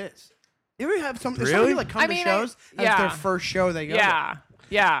what it is. You ever have some? There's some Really? people that come I to mean, shows and it's yeah. their first show they go Yeah.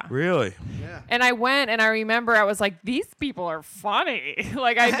 Yeah. Really? to. Yeah. And I went, and I remember I was like, "These people are funny."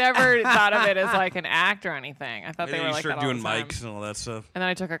 Like, I never thought of it as like an act or anything. I thought And they then were you like start that all doing the time. mics and all that stuff. And then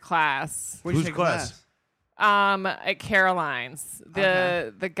I took a class. Where'd you Whose take class? At Caroline's.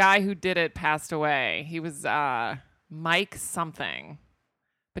 Okay. The guy who did it passed away. He was Mike something.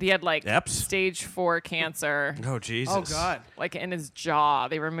 But he had like Epps? stage 4 cancer, Oh Jesus. Oh God. like in his jaw.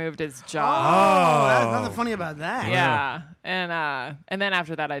 They removed his Oh, jaw. that's nothing funny about that. Yeah. And then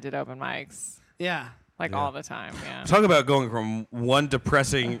after that I did open mics. Yeah. Like Yeah. all the time. Yeah. Talk about going from one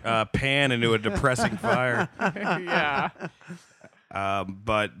depressing pan into a depressing fire. Yeah.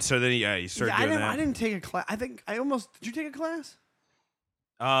 But so then you started I doing didn't. I that. didn't take a class. I think I almost. Did you take a class?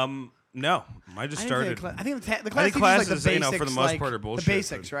 No, I just I didn't started. take a class. I think the class think teaches like the classes, basics, you know, for the most like, part, are bullshit, The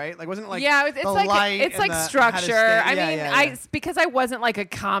basics, but- right? Like wasn't it like yeah, it's the like light it's and like the how to structure. stay- I yeah, mean, yeah, yeah. because I wasn't like a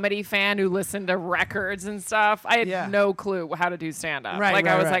comedy fan who listened to records and stuff. I had Yeah. no clue how to do stand up. Right, like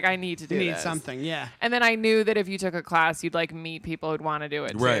right, I was right. like, I need to do you need this. something. Yeah. And then I knew that if you took a class, you'd like meet people who'd want to do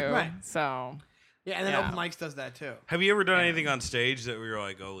it Right. too. Right. So Yeah, and then Yeah. open mics does that too. Have you ever done anything on stage that we were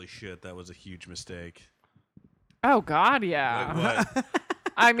like, holy shit, that was a huge mistake? oh God, yeah. Like what?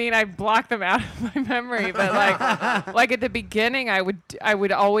 I mean, I blocked them out of my memory, but like at the beginning, I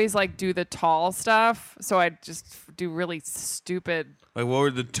would always like do the tall stuff. So I'd just do really stupid. Like what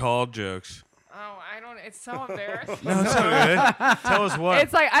were the tall jokes? Oh, I don't. It's so embarrassing. No, it's okay. Tell us what.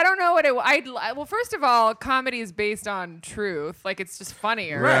 It's like I don't know what it. Well, first of all, comedy is based on truth. Like it's just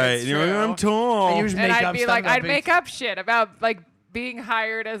funnier. right. It's You're like, true. I'm tall. And you just And make I'd up be stuff like, about I'd being- make up shit about like being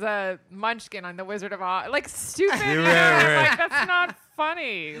hired as a munchkin on The Wizard of Oz. Like stupid. Right, you know? right. Like that's not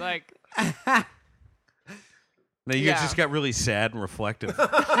funny. Like No, you Yeah. just got really sad and reflective.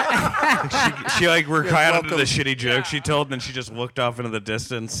 she like we're kind of into the shitty joke she told, and then she just looked off into the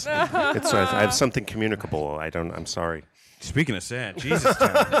distance. It's I have something communicable. I'm sorry. Speaking of sad, Jesus, Tom.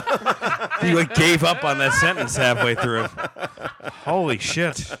 You like gave up on that sentence halfway through. Holy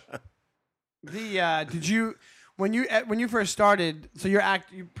shit! Did you when you first started? So you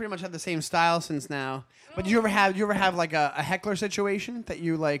pretty much had the same style since now. But did you ever have like a heckler situation that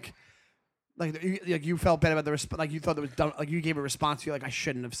you like you felt bad about the like you thought that was dumb, like you gave a response, you're like, I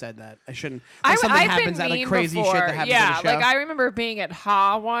shouldn't have said that. I shouldn't. Like something I've happens been that like mean crazy before. shit that happens yeah, at a show. like I remember being at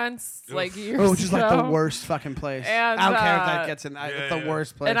Ha once, like years Oh, which is like the ago. worst fucking place. And, I don't care if uh, that gets in. It's yeah, the yeah.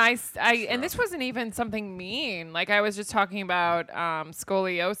 worst place. And and this wasn't even something mean. Like I was just talking about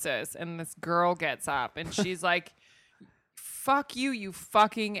scoliosis, and this girl gets up and she's like, "Fuck you, you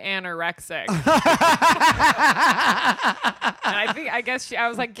fucking anorexic." And I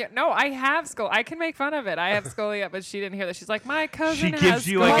was like, no, I have I can make fun of it. I have scoliosis, but she didn't hear that. She's like, my cousin She has gives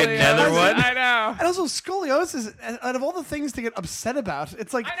you, like, scoliosis." another one? I know. And also scoliosis, out of all the things to get upset about,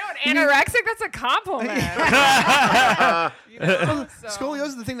 it's like I know, an anorexic, that's a compliment. You know, so- scoliosis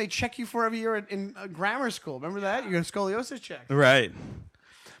is the thing they check you for every year in grammar school. Remember that? You get a scoliosis check. Right.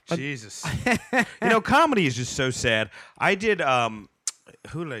 Jesus. You know, comedy is just so sad. I did.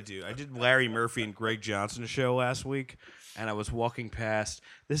 Who did I do? I did Larry Murphy and Greg Johnson's show last week, and I was walking past.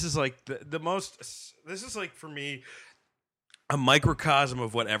 This is like the most. This is like for me a microcosm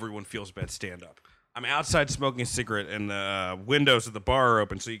of what everyone feels about stand-up. I'm outside smoking a cigarette, and the windows of the bar are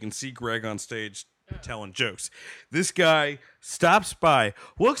open, so you can see Greg on stage telling jokes. This guy stops by,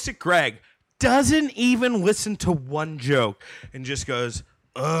 looks at Greg, doesn't even listen to one joke, and just goes,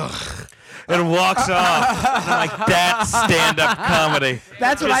 ugh, and walks off. And I'm like, that's stand-up comedy.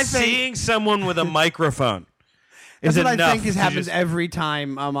 That's what Just I think. Seeing someone with a microphone That's is what enough I think to happens just- every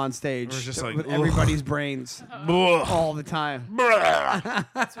time I'm on stage Or it's just like, with ugh. everybody's brains Ugh. all the time.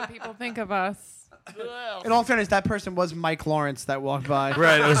 That's what people think of us. In all fairness, that person was Mike Lawrence that walked by.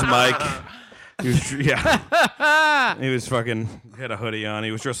 Right, it was Mike. He was, yeah. He was fucking had a hoodie on.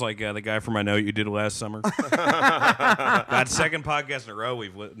 He was just like the guy from I Know What You Did Last Summer. That second podcast in a row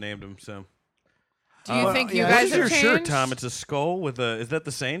we've named him. So, Do you think you yeah, what guys is have your changed? shirt, Tom? It's a skull with a. Is that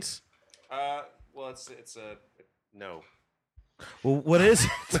the Saints? Well, it's a no. Well, what is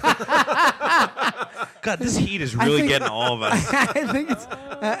it? God, this heat is really getting all of us. I think it's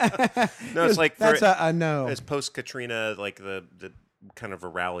No, it's like that's a no. It's post Katrina, like the kind of a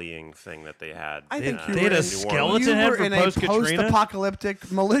rallying thing that they had. I think you They were had a in- skeleton you head were for in a post-Katrina?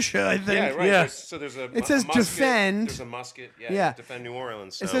 post-apocalyptic militia. I think. Yeah, right. Yeah. So there's a. It says musket, defend. There's a musket. Yeah. Yeah. Defend New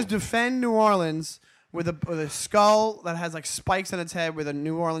Orleans. So. It says defend New Orleans with a skull that has like spikes on its head with a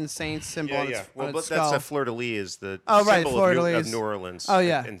New Orleans Saints symbol Yeah, on its, yeah. Well, on but its that's skull. a fleur de lis is the Oh, right, symbol fleur de of lis. New Orleans. Oh,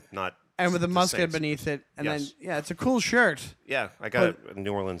 yeah. and not and with a the musket Saints. beneath it, and Yes. then yeah, it's a cool shirt. Yeah, I got it at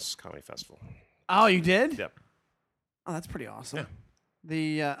New Orleans Comedy Festival. Oh, you did? Yep. Oh, that's pretty awesome. Yeah.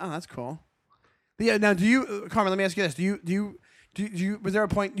 The oh, that's cool. Now, do you, Carmen? Let me ask you this: Do you? Was there a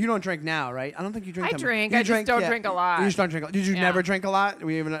point you don't drink now, right? I don't think you drink. I that much. drink. You I just don't drink a lot. You just don't drink. Did you Yeah. never drink a lot?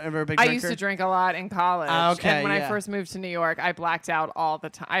 Were you ever a big I drinker? used to drink a lot in college. Okay, and when yeah. I first moved to New York, I blacked out all the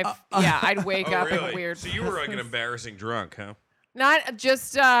time. I'd wake up in weird. So you were like an embarrassing drunk, huh? Not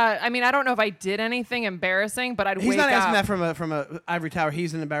just. I mean, I don't know if I did anything embarrassing, but I'd He's wake not asking up. that from a ivory tower.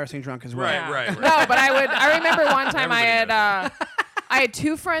 He's an embarrassing drunk as well. Right, Yeah. right. No, but I remember one time I Everybody had. I had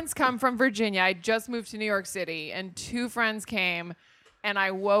two friends come from Virginia. I just moved to New York City, and two friends came, and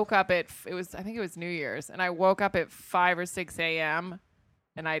I woke up at I think it was New Year's, and I woke up at 5 or 6 a.m.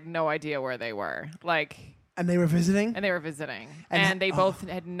 and I had no idea where they were. And they were visiting. And they were visiting, And- and they both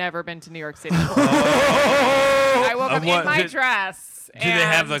had never been to New York City before. I woke up what- in my did- dress. Did they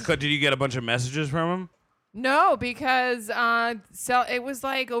have Did you get a bunch of messages from him? No, because it was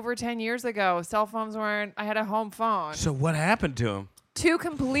like over 10 years ago. Cell phones weren't. I had a home phone. So what happened to him? Two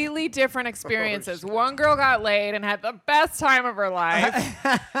completely different experiences. One girl got laid and had the best time of her life,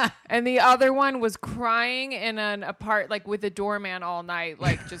 and the other one was crying in an apart with the doorman all night,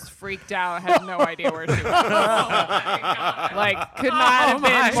 just freaked out, had no idea where she was. Could not have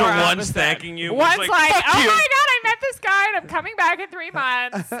been So more one's opposite. thanking you. One's one's like, "Fuck oh you." my god, I met this guy and I'm coming back in 3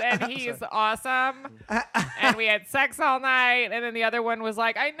 months and he's awesome. And we had sex all night. And then the other one was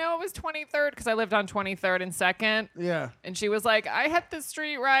like, I know it was 23rd because I lived on 23rd and 2nd. Yeah. And she was like, I had the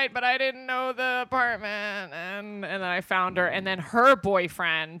street right, but I didn't know the apartment. And then I found her. And then her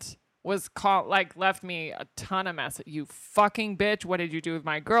boyfriend was left me a ton of messages. You fucking bitch. What did you do with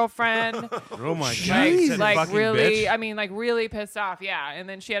my girlfriend? Oh my god! Jesus. Fucking really, bitch. really pissed off. Yeah. And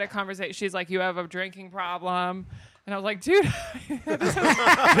then she had a conversation. She's like, you have a drinking problem. And I was like, dude, this has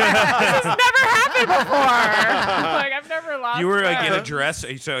never happened before. I've never lost. You were in a friends. dress,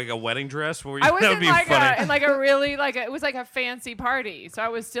 so like a wedding dress. What were you? I was that in would be funny. a really it was like a fancy party. So I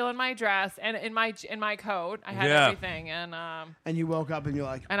was still in my dress and in my coat. I had Yeah. everything and And you woke up and you're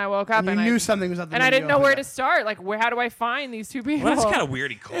like, I woke up and you and knew I something was up. and I didn't know where to start. How do I find these two people? Well, that's kind of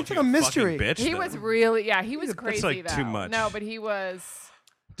weird. He called It's you like a fucking mystery. bitch. He though. was really he was That's, crazy like, though. too much. No, but he was.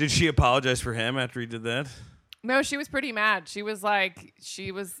 Did she apologize for him after he did that? No, she was pretty mad. She was like, the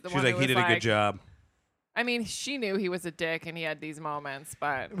She was one like, who he did a good job. I mean, she knew he was a dick and he had these moments,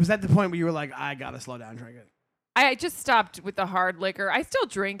 but Was that the point where you were like, I gotta slow down drinking? I just stopped with the hard liquor. I still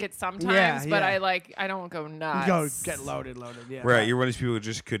drink it sometimes, but yeah. I don't go You nuts. go get loaded. Yeah. Right, you're one of these people who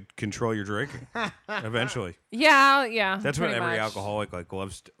just could control your drinking. Eventually, Yeah. that's what pretty every much. alcoholic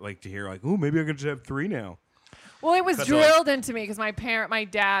loves to hear. Oh, maybe I could just have 3 now. Well, it was But they're like- drilled into me because my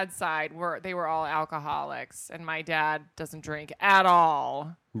dad's side they were all alcoholics, and my dad doesn't drink at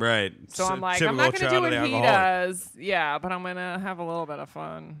all. Right. So I'm like, I'm not going to do what he does. Yeah, but I'm going to have a little bit of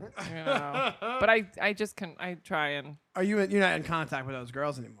fun. But I just can. I try and. You're not in contact with those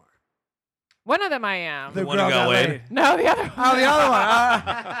girls anymore? One of them I am. The one who got laid? No, the other one. Oh, the other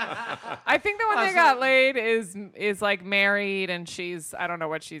one. I think the one that got laid is married, and I don't know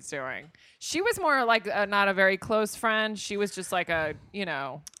what she's doing. She was more not a very close friend. She was just a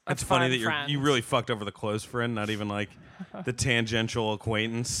It's fun funny that friend. you really fucked over the close friend, not even the tangential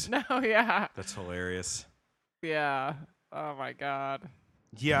acquaintance. No, yeah, That's hilarious. yeah. Oh my god.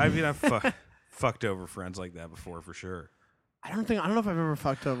 Yeah, I mean, I've fucked over friends like that before for sure. I don't know if I've ever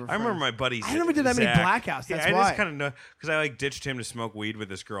fucked over. I remember my buddy. I never did that many Zach. blackouts. Yeah, That's I why. just kind of know because I like ditched him to smoke weed with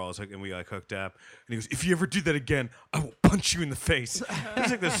this girl, and we like hooked up. And he goes, "If you ever do that again, I will punch you in the face."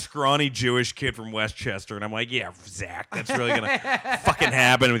 He's like this scrawny Jewish kid from Westchester, and I'm like, "Yeah, Zach, that's really gonna fucking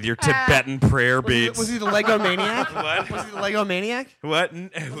happen with your Tibetan prayer beads." Was he the Lego maniac? What? Was he the Lego maniac? What?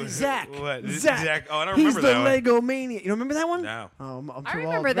 Zach. What? Zach. Oh, I don't He's remember the that one. Lego maniac. You don't remember that one? No. Oh, I'm too I old.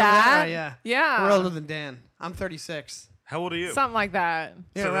 remember that. Yeah. Yeah. We're older than Dan. I'm 36. How old are you? Something like that.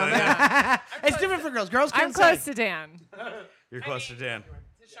 Yeah, So around then- there. It's different for girls. Girls can't I'm close say. to Dan. You're close to Dan.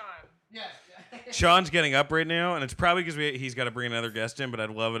 To Sean. Yeah. Sean's getting up right now, and it's probably because he's got to bring another guest in. But I'd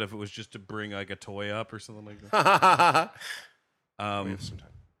love it if it was just to bring like a toy up or something like that. We have some time.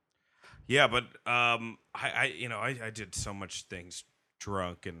 Yeah, but I did so much things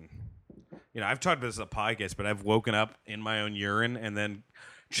drunk, and I've talked about this on the podcast, but I've woken up in my own urine and then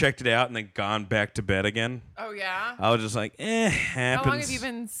checked it out and then gone back to bed again. Oh yeah. I was just like, happens. How long have you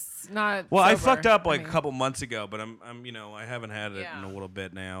been not? Well, I sober? fucked up like I mean, a couple months ago, but I'm I haven't had it Yeah. in a little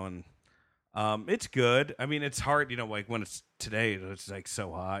bit now, and it's good. I mean, it's hard, like when it's today, it's like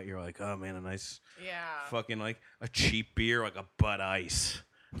so hot. You're like, oh man, a nice Yeah. fucking like a cheap beer, like a Bud Ice,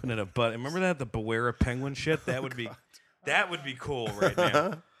 and then a Bud. Remember that the Beware Penguin shit? That would be cool right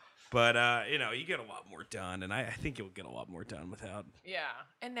now. But you get a lot more done, and I think you'll get a lot more done without. Yeah.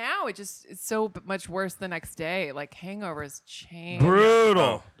 And now it's so much worse the next day. Like hangovers change. Brutal.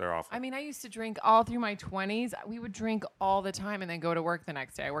 Oh, they're awful. I mean, I used to drink all through my 20s. We would drink all the time and then go to work the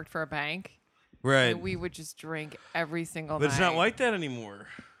next day. I worked for a bank. Right. And we would just drink every single But night. it's not like that anymore.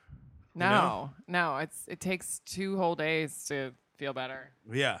 No. It takes 2 whole days to feel better.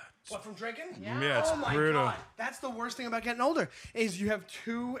 Yeah. What, from drinking? Yeah, it's Oh my brutal. God. That's the worst thing about getting older is you have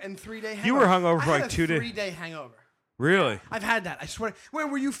 2 and 3 day hangover. You were hungover for I had like a 2 days. 3-day hangover. Really? I've had that. I swear.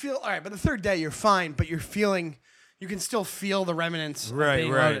 Where you feel all right, but the 3rd day you're fine, but you can still feel the remnants. of Right,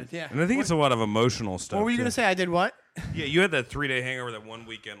 being right. loaded. Yeah. And I think it's a lot of emotional stuff. What were you too. gonna say? I did what? Yeah, you had that 3-day hangover that one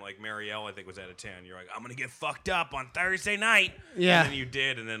weekend, like Marielle, I think, was out of town. You're like, I'm gonna get fucked up on Thursday night. Yeah. And then you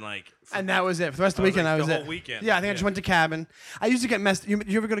did, and then like. And that was it. For the rest of the That was weekend, like that was the it. whole weekend. Yeah, I think I just Yeah. went to Cabin. I used to get messed. You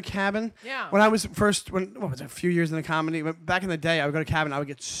ever go to Cabin? Yeah. When I was what was it, a few years in the comedy? But back in the day, I would go to Cabin. I would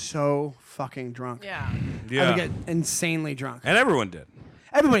get so fucking drunk. Yeah. I Yeah. would get insanely drunk. And everyone did.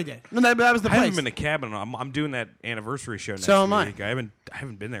 Everybody did. No, that was the I haven't place. been to Cabin. I'm doing that anniversary show next So am I. week. I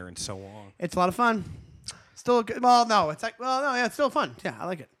haven't been there in so long. It's a lot of fun. Still good. Well, no, it's like yeah, it's still fun. Yeah, I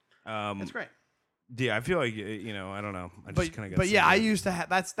like it. It's great. Yeah, I feel like I don't know. I just kind of got. But yeah, I sick of it. used to have.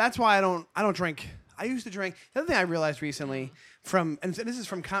 That's why I don't drink. I used to drink. The other thing I realized recently and this is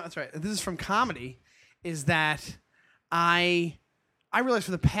from that's right. This is from comedy, is that I realized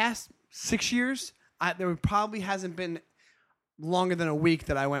for the past 6 years there probably hasn't been longer than a week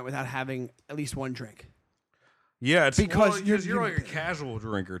that I went without having at least one drink. Yeah, it's because you're you're- like a casual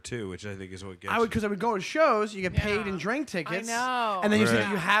drinker too, which I think is what gets. Because I would go to shows, you get paid Yeah. in drink tickets. I know. And then you Right.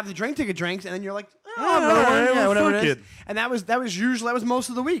 you have the drink ticket drinks, and then you're like, Yeah, oh, another all one, right, yeah, well, whatever fuck it is. it. And that was most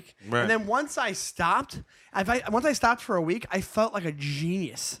of the week. Right. And then once I stopped, once I stopped for a week, I felt like a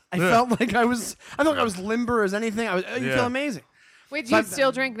genius. I Yeah. felt like I felt like I was limber as anything. You Yeah. feel amazing. Wait, do So you I'm-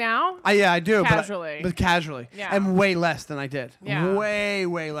 still drink now? I do, Casually. but casually, Yeah. and way less than I did. Yeah. Way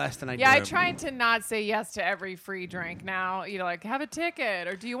less than I Yeah, I did. tried to not say yes to every free drink now. Like, have a ticket,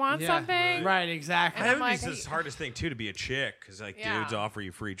 or do you want something? Right, exactly. And I'm That like, is the hardest thing too to be a chick, because like Yeah. dudes offer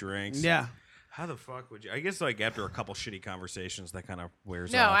you free drinks. Yeah. How the fuck would you? I guess like after a couple shitty conversations, that kind of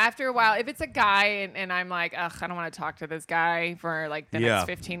wears No, off. after a while, if it's a guy and I'm like, ugh, I don't want to talk to this guy for like the Yeah. next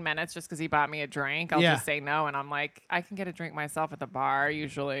 15 minutes just because he bought me a drink, I'll Yeah. just say no. And I'm like, I can get a drink myself at the bar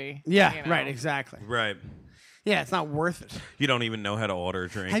usually. Yeah, you know. right, exactly. Right. Yeah, it's not worth it. You don't even know how to order a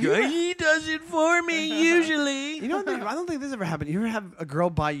drink. Have you ever- He does it for me usually. You know what? I don't think this ever happened. You ever have a girl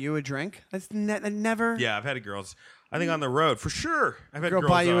buy you a drink? That never. Yeah, I've had girls. I think on the road for sure. I've had Girl girls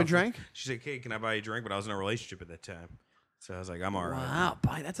buy you a offer- drink? She said, "Hey, can I buy you a drink?" But I was in a relationship at that time, so I was like, "I'm all right." Wow,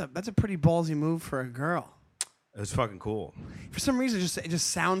 that's a pretty ballsy move for a girl. It was fucking cool. For some reason, it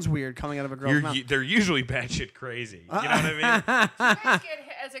just sounds weird coming out of a girl's mouth. They're usually batshit crazy. You know what I mean?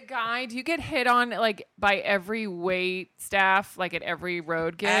 As a guy, do you get hit on like by every wait staff, like at every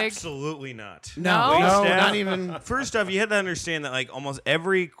road gig? Absolutely not. No, No? no, Waitstaff- not even. First off, you have to understand that like almost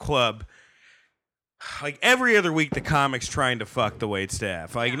every club, like every other week, the comics trying to fuck the wait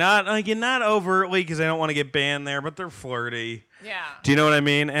staff. Like not overtly because they don't want to get banned there, but they're flirty. Yeah. Do you know what I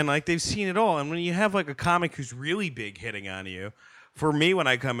mean? And like they've seen it all. And when you have like a comic who's really big hitting on you, for me, when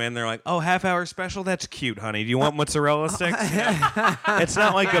I come in, they're like, "Oh, half-hour special? That's cute, honey. Do you want mozzarella sticks?" It's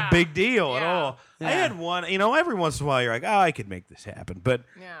not like a big deal at all. I had one, every once in a while you're like, "Oh, I could make this happen," but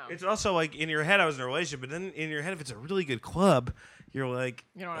it's also like in your head I was in a relationship, but then in your head if it's a really good club, you're like,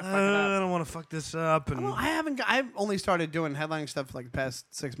 You don't wanna fuck it up. I don't want to fuck this up. And I've only started doing headlining stuff for like the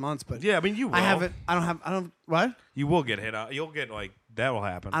past 6 months, but yeah, I mean you will. I haven't. I don't. What? You will get hit out. You'll get like that will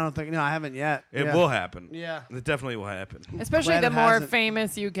happen. I don't think. No, I haven't yet. It Yeah. will happen. Yeah. It definitely will happen. Especially Glad the it more hasn't.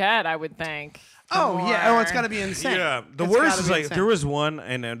 famous you get, I would think. Oh yeah. Oh, it's got to be insane. Yeah, the It's worst gotta is be like insane. there was one,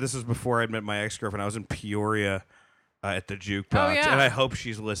 and this was before I'd met my ex-girlfriend. I was in Peoria at the jukebox, Oh, yeah. and I hope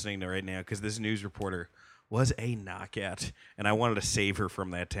she's listening to right now because this news reporter was a knockout, and I wanted to save her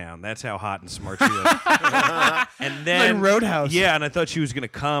from that town. That's how hot and smart she was. And then Like Roadhouse. yeah, and I thought she was gonna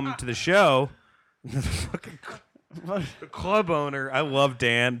come to the show. The fucking the club owner, I love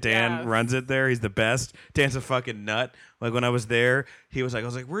Dan. Dan Yes. runs it there. He's the best. Dan's a fucking nut. Like when I was there, I was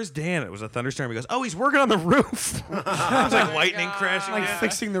like, "Where's Dan?" It was a thunderstorm. He goes, "Oh, he's working on the roof." It was like lightning crashing. Like in.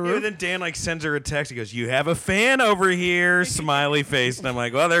 fixing the Yeah, roof. then Dan like sends her a text. He goes, "You have a fan over here." Smiley face. And I'm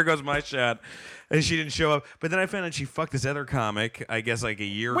like, "Well, there goes my shot." And she didn't show up. But then I found out she fucked this other comic. I guess like a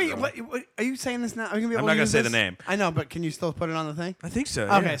year Wait, ago. what? Are you saying this now? Are you gonna be able I'm to not gonna use say this? the name. I know, but can you still put it on the thing? I think so.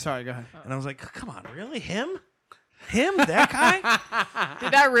 Okay, yeah. sorry. Go ahead. And I was like, "Come on, really? Him? That guy?"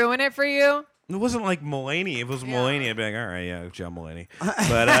 Did that ruin it for you? It wasn't like Mulaney. If it was Mulaney, I'd be like, all right, yeah, John Mulaney.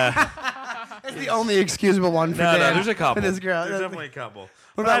 But That's the only excusable one for no, Dan. there's a couple. And this girl. There's definitely a couple.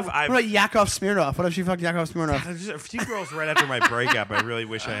 What But about, I've what about Yakov Smirnoff? What if she fucked Yakov Smirnoff? there's a few girls right after my breakup I really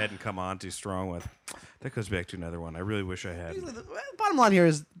wish I hadn't come on too strong with. That goes back to another one. I really wish I had. The bottom line here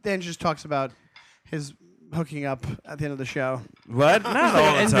is Dan just talks about his hooking up at the end of the show. What? Not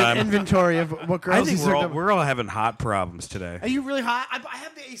all the time. Inventory of what girls I think he's we're hooked all, up. we're all having hot problems today. Are you really hot? I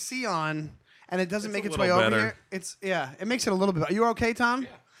have the AC on, and it doesn't It's make a its way little over better. here. It makes it a little bit. Are you okay, Tom?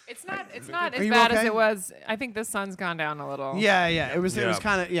 It's not Are as you bad as okay? it was. I think the sun's gone down a little. Yeah. It was Yeah.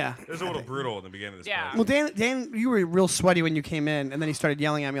 kind of It was a little brutal in the beginning of this. Yeah. podcast. Well, Dan, you were real sweaty when you came in, and then he started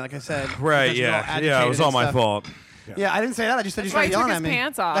yelling at me, like I said. Right, because you're all yeah. Yeah, it agitated was all and my stuff. fault. Yeah, I didn't say that. I just said That's you why he started took yelling his at me.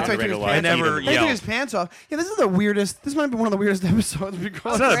 pants off. That's why he took his Regular pants I off. never He took yelled. his pants off. Yeah, this is the weirdest. This might be one of the weirdest episodes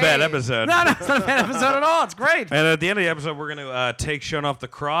because It's not a bad Great. episode. no, it's not a bad episode at all. It's great. And at the end of the episode, we're going to take Sean off the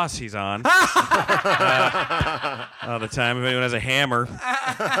cross he's on. All the time. If anyone has a hammer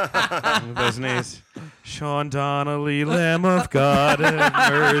with those knees. Sean Donnelly, Lamb of God,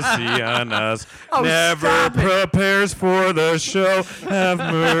 have mercy on us. Never stop it. prepares for the show. Have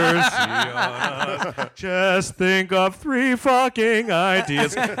mercy on us. Just think of 3 fucking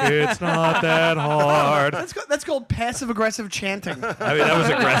ideas. It's not that hard. That's called passive aggressive chanting. I mean, that was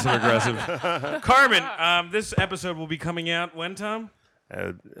aggressive. Carmen, this episode will be coming out when, Tom?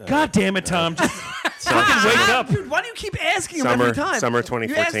 God damn it, Tom. Just fucking wake up. Dude, why do you keep asking him Summer- every time? summer You asked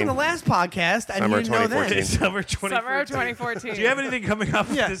 2014. him the last podcast, and Summer you didn't know 2014. that. Summer 2014. Summer of 2014. Do you have anything coming up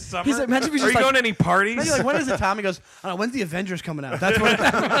Yeah. this summer? He's like, imagine if he's Are you just going like- to any parties? And you're like, when is it, Tom? He goes, I don't know, when's the Avengers coming out? That's when,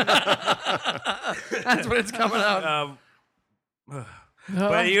 that's when it's coming out. But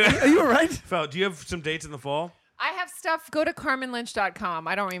you, Are you all right? Fel, do you have some dates in the fall? I have stuff. Go to CarmenLynch.com.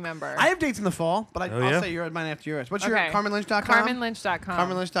 I don't remember. I have dates in the fall, but Oh, I'll yeah? say yours, mine after yours. What's Okay. your CarmenLynch.com? CarmenLynch.com.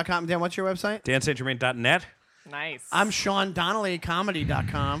 CarmenLynch.com. Dan, what's your website? DanSaintGermain.net. Nice. I'm Sean Donnelly,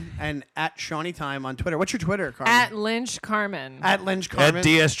 comedy.com, and at Shawnee Time on Twitter. What's your Twitter, Carmen? At Lynch Carmen. At Lynch Carmen. At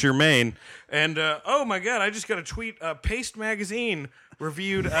DS Germain. And, oh my God, I just got a tweet. Paste Magazine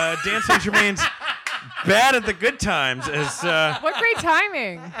reviewed Dan St. Germain's Bad at the Good Times as, What great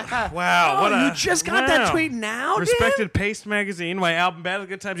timing. wow. Oh, what a, you just got wow. that tweet now, Dan? Respected Paste Magazine, my album Bad at the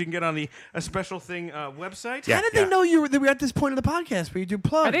Good Times. You can get on a special thing website. Yeah. How did they know that we're at this point of the podcast where you do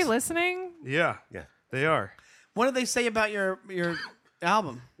plugs? Are they listening? Yeah. Yeah. They are. What did they say about your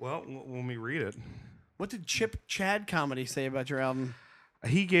album? Well, let me read it. What did Chip Chad Comedy say about your album?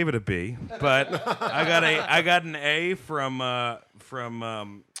 He gave it a B, but I got an A from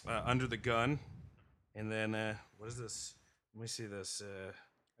Under the Gun, and then what is this? Let me see this.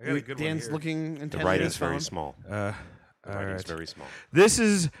 I got a good Dan's one here. looking The intently at writing's his phone. very small. The writing's very small.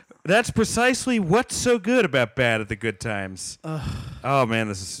 That's precisely what's so good about Bad at the Good Times. Oh man,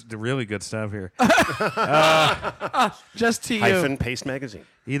 this is the really good stuff here. Just to you. Hyphen Paste Magazine.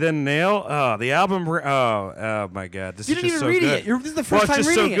 He then nail the album. Oh my God, this You is didn't just even so read good. it. This is the Well, first it's time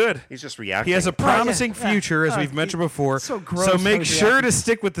just so reading it. good. He's just reacting. He has a promising yeah. future, as Oh, we've mentioned before. so gross So how make he's sure reacting. to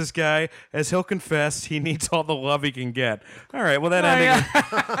stick with this guy, as he'll confess he needs all the love he can get. All right, well that Oh, ending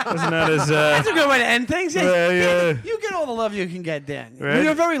yeah. was not as. That's a good way to end things. Yeah, Well, yeah. You get all the love you can get, Dan. Right?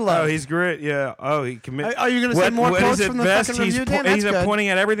 You're very Oh, loved. he's great. Yeah. Oh, he commit. Are you gonna say more what quotes is it from the best? fucking He's review, Dan? he's That's good. pointing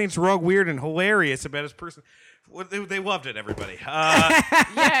at everything that's wrong, weird, and hilarious about his person. Well, they loved it, everybody. Yay.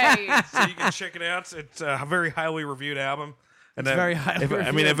 So you can check it out. It's a very highly reviewed album. And It's very highly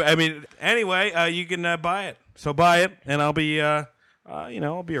reviewed. Anyway, you can buy it. So buy it, and I'll be,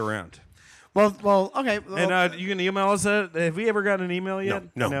 I'll be around. Well, okay. Well, And you can email us. Have we ever gotten an email yet?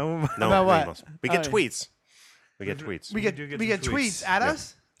 No. About what? emails. We get Oh, tweets. We get tweets. we get do get we some get tweets at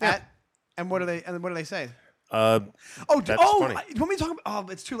us. And what do they say? That's funny. When we talk about,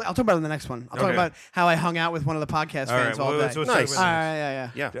 it's too late. I'll talk about it in the next one. I'll talk Okay. about how I hung out with one of the podcast All right. fans all well, day. let's talk Nice. about All this.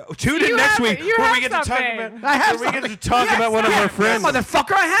 right, yeah. Yeah. Tune in You next have- week you where have we get to talk something. about. I have where we get to something. talk Yes, about one of yeah, our friends.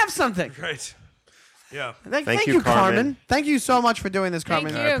 motherfucker, I have something. Right. Yeah. Thank you, you, Carmen. Thank you so much for doing this, Thank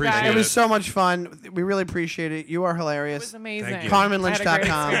Carmen. you, I appreciate guys. It was so much fun. We really appreciate it. You are It hilarious. was amazing. Thank you. I had a great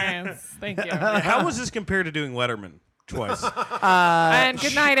CarmenLynch.com. experience. Thank you. How was this compared to doing Letterman twice? And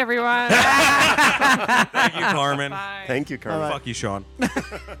good night, everyone. Thank you, Carmen. Bye. Thank you, Carmen. Fuck you, Sean.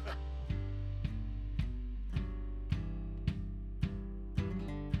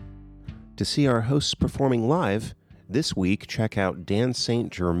 To see our hosts performing live, this week check out Dan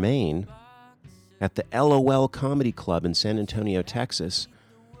St. Germain at the LOL Comedy Club in San Antonio, Texas,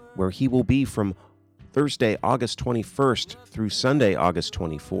 where he will be from Thursday, August 21st through Sunday, August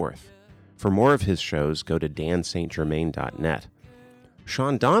 24th. For more of his shows, go to danstgermain.net.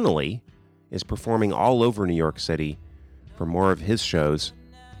 Sean Donnelly is performing all over New York City. For more of his shows,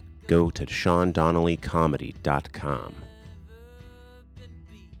 go to SeanDonnellyComedy.com.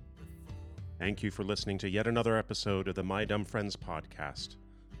 Thank you for listening to yet another episode of the My Dumb Friends podcast.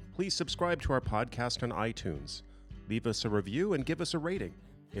 Please subscribe to our podcast on iTunes. Leave us a review and give us a rating.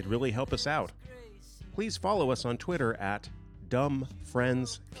 It really helps us out. Please follow us on Twitter at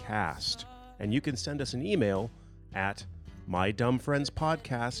DumbFriendsCast. And you can send us an email at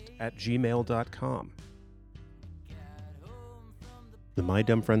mydumbfriendspodcast@gmail.com. The My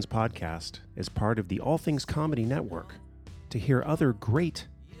Dumb Friends podcast is part of the All Things Comedy Network. To hear other great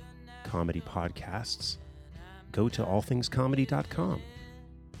comedy podcasts, go to allthingscomedy.com.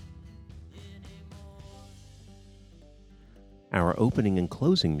 Our opening and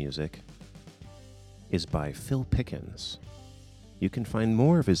closing music is by Phil Pickens. You can find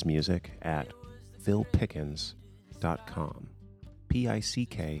more of his music at philpickens.com.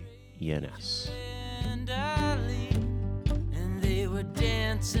 Pickens. And Ali, and they were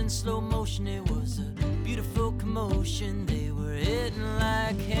dancing slow motion. It was a beautiful commotion. They were hitting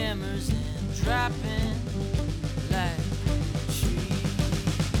like hammers and dropping